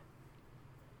today?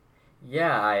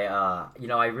 Yeah,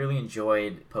 I really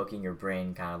enjoyed poking your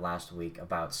brain kind of last week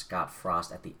about Scott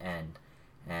Frost at the end,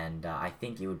 and I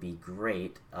think it would be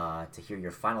great to hear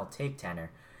your final take, Tanner.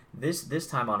 This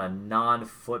time on a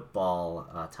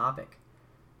non-football topic.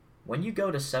 When you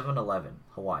go to 7-Eleven,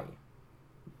 Hawaii,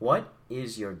 what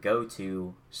is your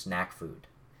go-to snack food?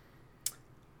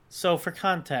 So for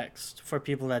context, for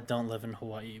people that don't live in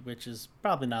Hawaii, which is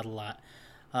probably not a lot,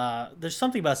 there's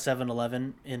something about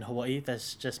 7-Eleven in Hawaii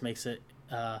that just makes it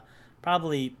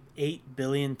probably 8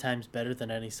 billion times better than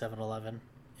any 7-Eleven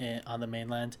on the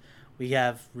mainland. We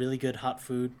have really good hot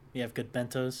food. We have good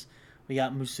bentos. We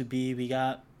got musubi. We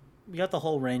got the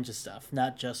whole range of stuff,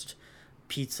 not just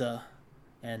pizza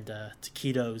and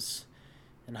taquitos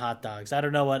and hot dogs. I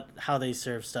don't know how they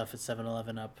serve stuff at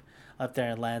 7-Eleven up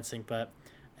there in Lansing, but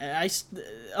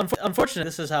unfortunately,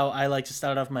 this is how I like to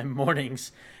start off my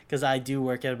mornings because I do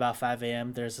work at about 5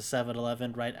 a.m. There's a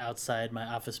 7-Eleven right outside my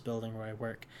office building where I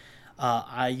work.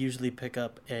 I usually pick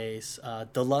up a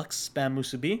deluxe spam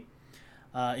musubi.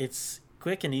 It's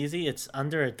quick and easy. It's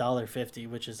under $1.50,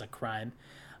 which is a crime.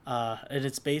 And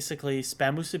it's basically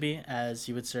spam musubi as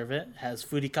you would serve it. It has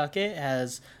furikake,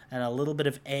 and a little bit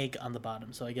of egg on the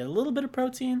bottom. So I get a little bit of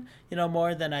protein,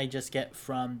 more than I just get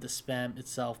from the spam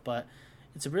itself, but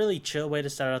it's a really chill way to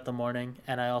start out the morning,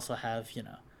 and I also have,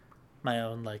 my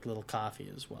own little coffee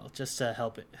as well, just to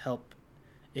help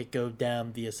it go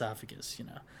down the esophagus,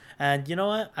 And you know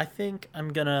what? I think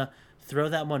I'm gonna throw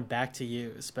that one back to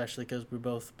you, especially because we're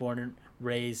both born and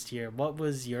raised here. What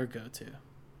was your go-to?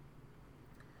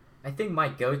 I think my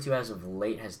go-to as of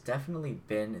late has definitely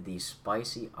been the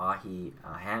spicy ahi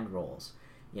hand rolls.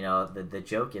 The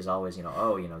joke is always,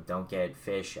 don't get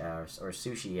fish or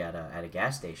sushi at a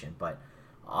gas station, but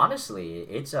honestly,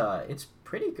 it's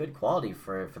pretty good quality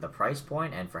for the price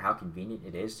point and for how convenient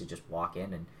it is to just walk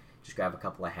in and just grab a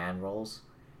couple of hand rolls.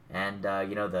 And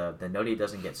the nori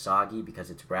doesn't get soggy because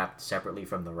it's wrapped separately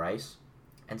from the rice.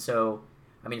 And so,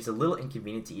 it's a little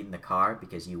inconvenient to eat in the car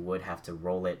because you would have to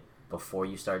roll it before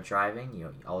you start driving.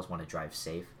 You always want to drive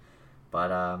safe.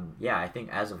 But I think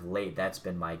as of late that's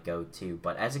been my go-to.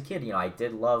 But as a kid, I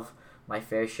did love my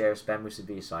fair share of spam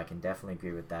musubi, so I can definitely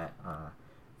agree with that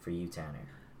for you, Tanner.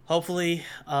 Hopefully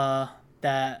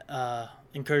that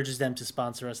encourages them to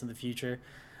sponsor us in the future.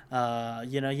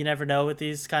 You never know with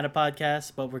these kind of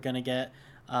podcasts, but we're going to get,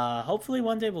 hopefully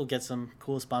one day we'll get some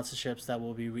cool sponsorships that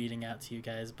we'll be reading out to you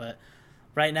guys. But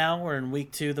right now we're in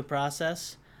week 2 of the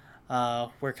process.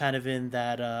 We're kind of in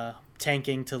that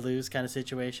tanking to lose kind of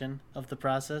situation of the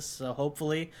process. So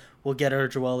hopefully we'll get our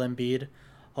Joel Embiid.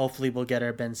 Hopefully we'll get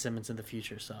our Ben Simmons in the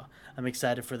future. So I'm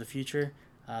excited for the future.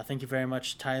 Thank you very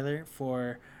much, Tyler,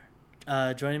 for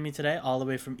joining me today all the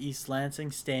way from East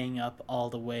Lansing, staying up all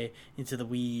the way into the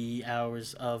wee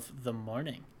hours of the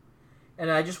morning. And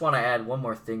I just want to add one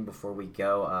more thing before we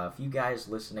go. If you guys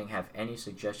listening have any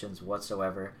suggestions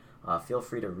whatsoever, feel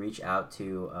free to reach out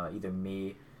to either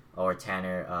me or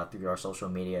Tanner through our social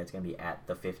media. It's going to be at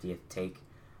the 50th Take.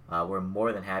 We're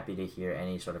more than happy to hear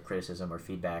any sort of criticism or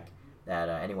feedback that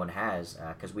anyone has,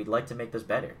 because we'd like to make this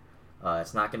better.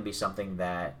 It's not going to be something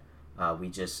that we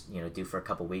just do for a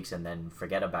couple weeks and then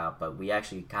forget about, but we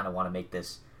actually kind of want to make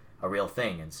this a real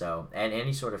thing. And so, and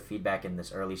any sort of feedback in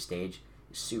this early stage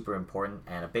is super important.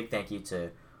 And a big thank you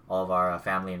to all of our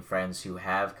family and friends who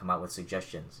have come out with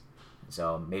suggestions.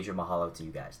 So major mahalo to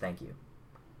you guys. Thank you.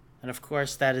 And of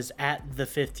course, that is at the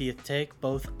 50th Take,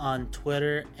 both on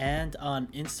Twitter and on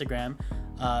Instagram.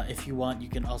 If you want, you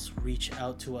can also reach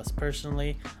out to us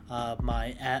personally.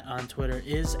 My @ on Twitter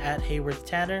is at Hayworth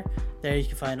Tanner. There you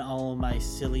can find all of my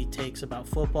silly takes about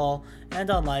football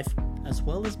and on life, as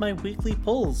well as my weekly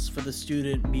polls for the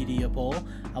student media poll.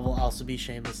 I will also be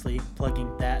shamelessly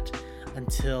plugging that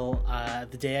until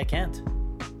the day I can't.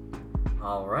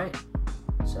 All right.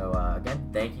 So again,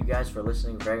 thank you guys for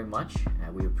listening very much.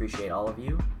 We appreciate all of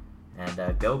you.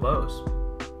 And go Bows.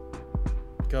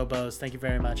 Go Bows. Thank you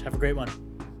very much. Have a great one.